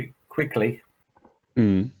say quickly.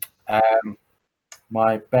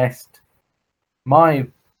 My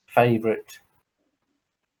favorite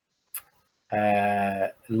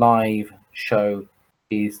live show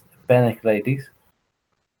is Barenaked Ladies.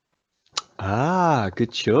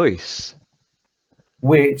 Good choice.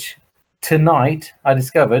 Which tonight I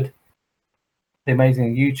discovered the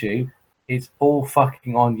amazing YouTube. It's all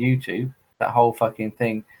fucking on YouTube. That whole fucking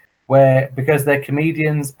thing, where because they're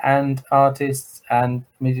comedians and artists and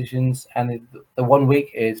musicians, and the 1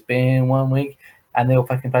 week is being 1 week, and they all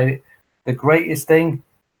fucking played it. The greatest thing,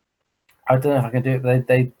 I don't know if I can do it, but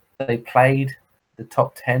they played the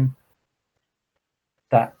top 10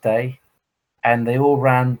 that day, and they all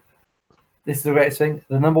ran. This is the greatest thing.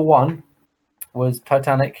 The number one was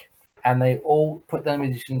Titanic, and they all put their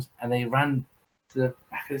musicians and they ran to the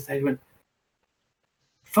back of the stage and went,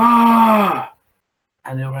 far!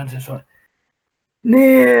 And they all ran to the front,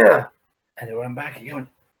 near! And they ran back again,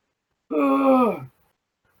 oh,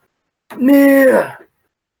 near!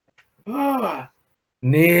 Oh,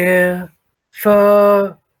 near,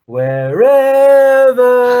 far,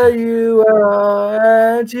 wherever you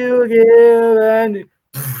are, and you give,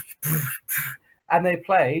 and they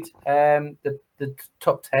played the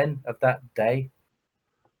top 10 of that day.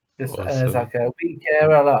 Just awesome. And it's like we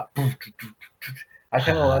care a lot. I can't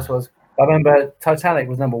remember what else was. I remember Titanic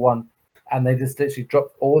was number one, and they just literally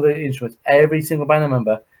dropped all the instruments. Every single band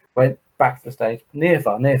member went back to the stage. Near,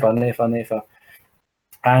 far.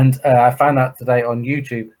 And I found out today on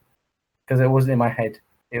YouTube because it wasn't in my head.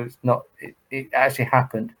 It was not. It actually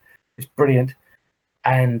happened. It's brilliant.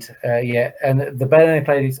 And and the Barenaked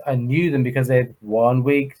Ladies, I knew them because they had 1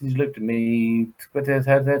 week. You looked at me.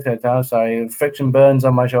 Sorry, friction burns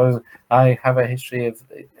on my shoulders. I have a history of.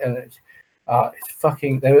 It's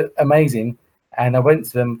fucking. They were amazing, and I went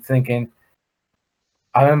to them thinking.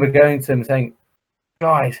 I remember going to them saying,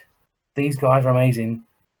 "Guys, these guys are amazing,"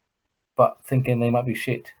 but thinking they might be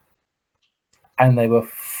shit. And they were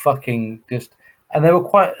fucking just. And they were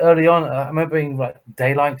quite early on. I remember being like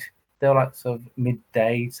daylight. They were like sort of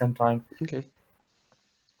midday sometime. Okay.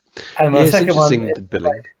 And the second one, the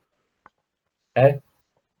billing.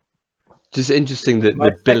 Just interesting that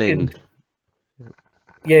the billing.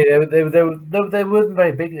 Yeah, they weren't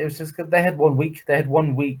very big. It was just they had 1 week. They had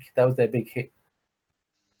 1 week. That was their big hit.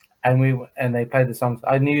 And they played the songs.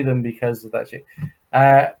 I knew them because of that shit.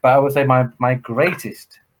 But I would say my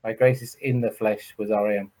greatest in the flesh was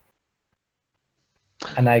REM,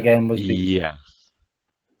 and that again was because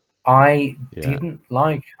I didn't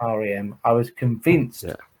like REM. I was convinced.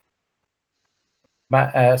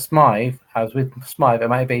 Smythe, I was with Smythe, it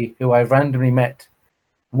might be who I randomly met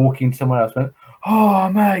walking somewhere else. Went, oh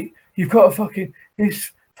mate, you've got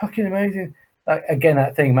it's fucking amazing. Like again,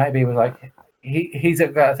 that thing maybe was like he's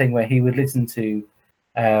got that thing where he would listen to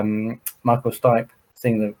Michael Stipe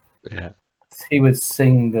sing the. He would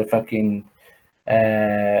sing the fucking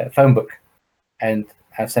phone book, and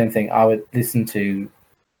same thing. I would listen to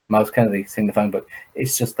Miles Kennedy sing the phone book.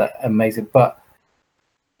 It's just that amazing, but.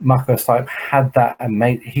 Michael Stipe had that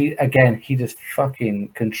amazing. He just fucking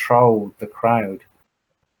controlled the crowd,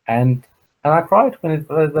 and I cried when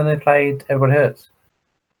they played "Everybody Hurts."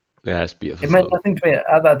 Yeah, it's beautiful. It meant nothing to me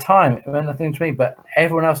at that time. It meant nothing to me, but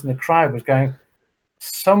everyone else in the crowd was going.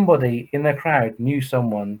 Somebody in the crowd knew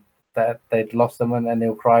someone that they'd lost someone, and they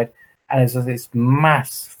all cried, and it's this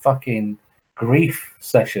mass fucking grief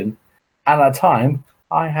session. And at that time,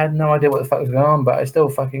 I had no idea what the fuck was going on, but I still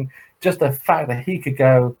fucking. Just the fact that he could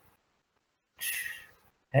go,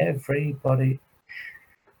 everybody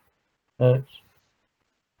hurts.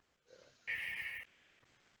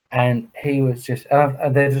 And he was just,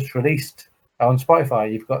 and they just released on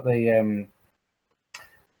Spotify. You've got the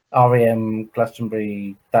REM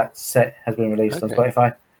Glastonbury, that set has been released on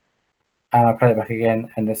Spotify. And I played it back again,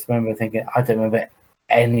 and I just remember thinking, I don't remember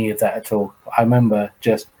any of that at all. I remember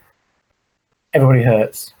just Everybody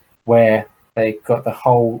Hurts, where they got the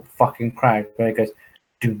whole fucking crowd where it goes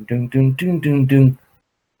doom doom doom doom doom doom.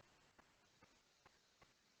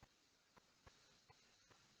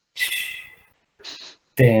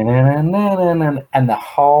 And the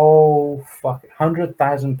whole fucking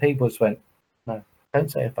 100,000 people just went, no,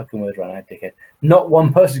 don't say a fucking word right now, dickhead. Not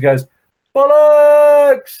one person goes,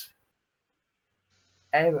 bollocks!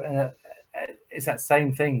 It's that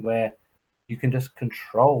same thing where you can just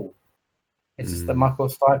control. It's just that Michael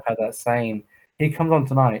Stipe had that saying. He comes on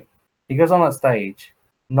tonight. He goes on that stage,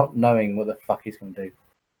 not knowing what the fuck he's going to do,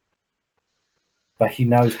 but he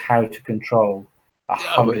knows how to control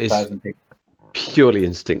 100,000 people. Purely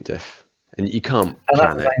instinctive, and you can't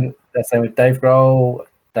plan it. That's the same with Dave Grohl,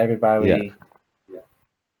 David Bowie. Yeah.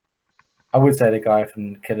 I would say the guy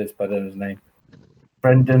from Killers, but I don't know his name.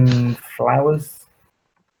 Brendan Flowers.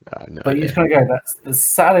 No but you're just going to go. That's the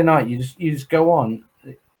Saturday night. You just go on.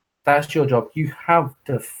 That's your job. You have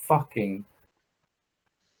to fucking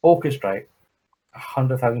orchestrate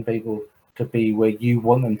 100,000 people to be where you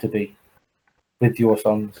want them to be with your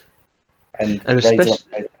songs, and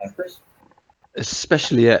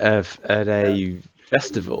especially at a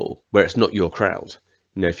festival where it's not your crowd.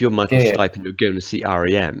 You know, if you're Michael Stipe and you're going to see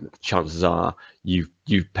REM, chances are you've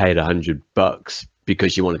paid $100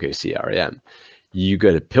 because you want to go see REM. You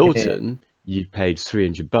go to Pilton, you paid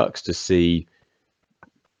 $300 to see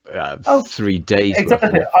 3 days.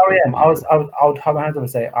 Exactly. REM. I would have my hands up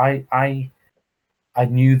and say I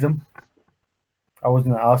knew them. I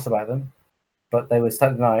wasn't asked about them, but they were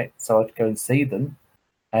Saturday night, so I'd go and see them.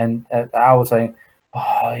 And I was saying,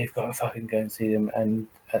 "Oh, you've got to fucking go and see them." And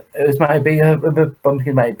it was Matty B,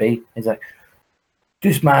 bumping Matty B. He's like,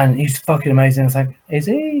 "This man, he's fucking amazing." I was like, "Is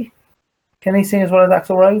he? Can he sing as well as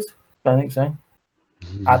Axl Rose?" I don't think so.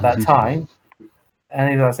 At that time, and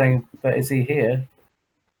he was saying, "But is he here?"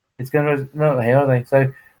 It's going to not here, are they?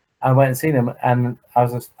 So I went and seen him, and I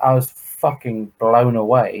was fucking blown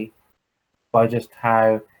away by just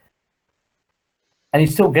how, and you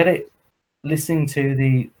still get it listening to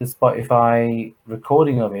the Spotify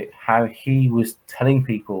recording of it, how he was telling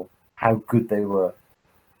people how good they were,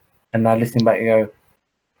 and now listening back, you go,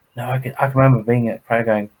 no, I can remember being at prayer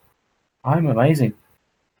going, I'm amazing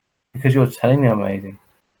because you're telling me I'm amazing.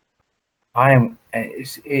 I am.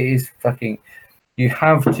 It is fucking. You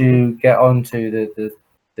have to get onto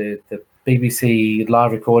the BBC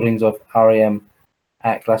live recordings of REM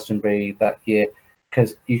at Glastonbury that year,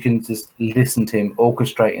 because you can just listen to him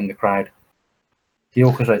orchestrating the crowd. He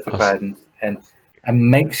orchestrates the crowd and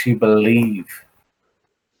makes you believe.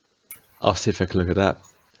 I'll see if I can look at that.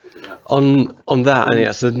 On that, I think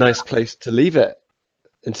that's a nice place to leave it.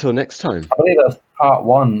 Until next time. I believe that's part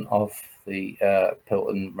one of the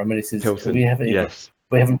Pilton reminiscences.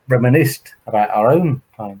 We haven't reminisced about our own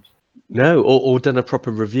times. No, or done a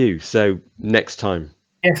proper review. So next time.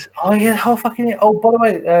 Yes. Oh yeah. Oh fucking yeah. Oh, by the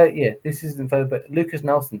way, yeah. This isn't further, but Lucas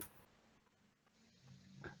Nelson.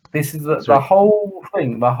 This is the whole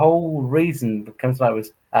thing. The whole reason that comes tonight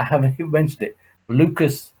was I haven't mentioned it.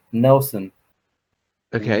 Lucas Nelson.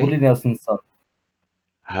 Okay. Willie Nelson's son.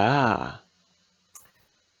 Ah.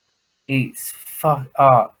 It's fuck.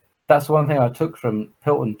 That's one thing I took from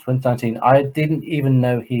Hilton 2019. I didn't even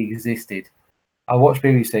know he existed. I watched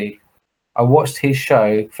BBC. I watched his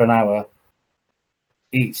show for an hour.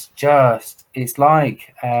 It's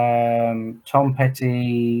like Tom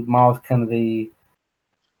Petty, Miles Kennedy,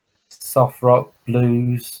 soft rock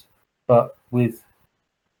blues, but with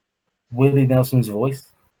Willie Nelson's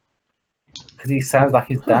voice, because he sounds like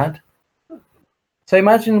his dad. So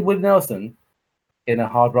imagine Willie Nelson in a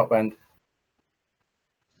hard rock band.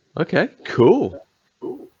 Okay, cool.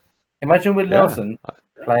 Imagine Willie Nelson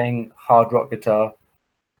playing hard rock guitar,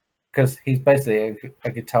 because he's basically a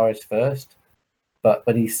guitarist first, but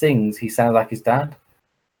when he sings, he sounds like his dad.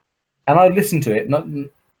 And I listened to it, not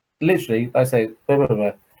literally. I say blah, blah,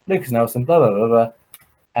 blah, Lucas Nelson, blah blah blah blah,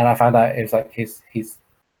 and I found out it was like his,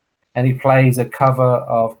 and he plays a cover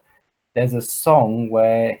of. There's a song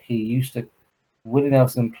where Willie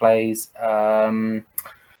Nelson plays a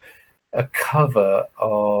cover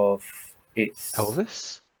of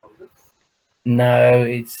Elvis. No,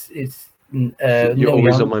 it's You're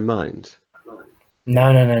Always on My Mind.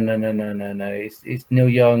 No. It's Neil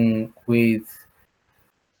Young with.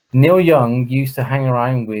 Neil Young used to hang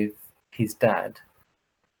around with his dad.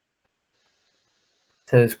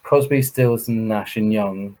 So it's Crosby, Stills, and Nash and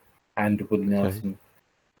Young, and Willie Nelson.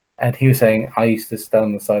 And he was saying, I used to stand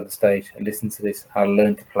on the side of the stage and listen to this. I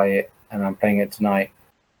learned to play it, and I'm playing it tonight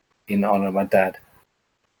in honor of my dad.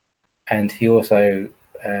 And he also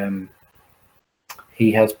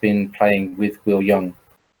he has been playing with Neil Young,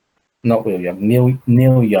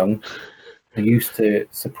 who used to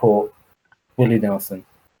support Willie Nelson.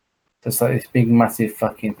 So it's like this big, massive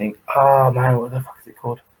fucking thing. Oh man, what the fuck is it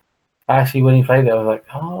called? Actually, when he played it, I was like,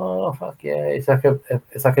 oh fuck yeah! It's like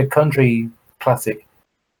a country classic.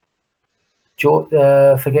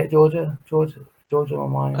 Forget Georgia on my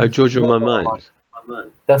mind. Oh, Georgia on my mind.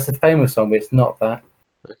 That's a famous song, but it's not that.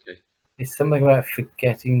 Okay. It's something about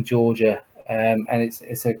forgetting Georgia, and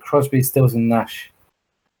it's a Crosby, Stills and Nash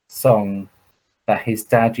song that his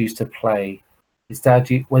dad used to play. His dad,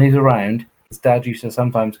 when he's around, his dad used to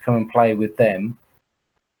sometimes come and play with them,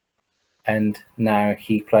 and now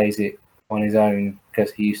he plays it on his own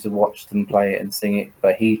because he used to watch them play it and sing it.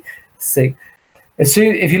 But he sing. If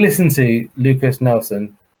you listen to Lucas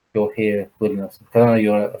Nelson, you'll hear Willie Nelson. I know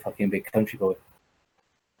you're a fucking big country boy.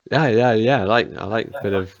 Yeah. I like a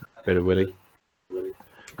bit of Willie. Cool.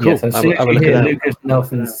 Yes, as soon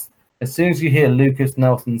as you hear Lucas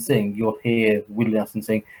Nelson sing, you'll hear Willie Nelson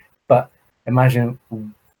sing. But imagine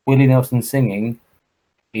Willie Nelson singing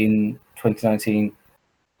in 2019,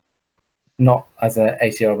 not as a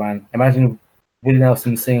 80-year-old man. Imagine Willie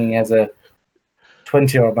Nelson singing as a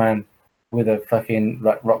 20-year-old man with a fucking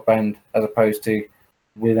rock band, as opposed to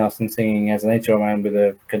Willie Nelson singing as an 80-year-old man with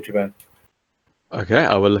a country band. Okay,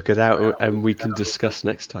 I will look it out and we can discuss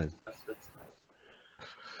next time.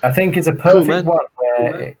 I think it's a perfect one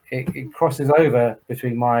where it crosses over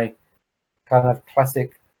between my kind of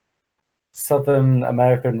classic Southern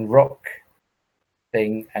American rock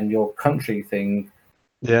thing and your country thing.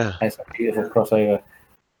 Yeah. It's a beautiful crossover.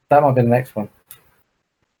 That might be the next one.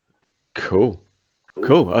 Cool.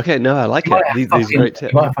 Okay, no, I like it. These are great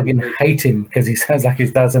tips. You might fucking hate him because he sounds like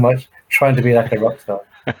his dad so much, trying to be like a rock star.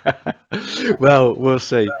 Well, we'll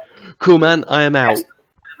see. Cool, man. I am out.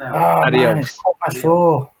 Oh, Adios. Man, it's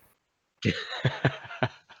 4:04.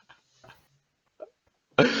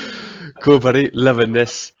 Cool, buddy. Loving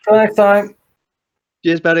this. Till next time.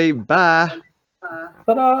 Cheers, buddy. Bye.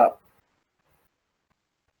 Ta-da.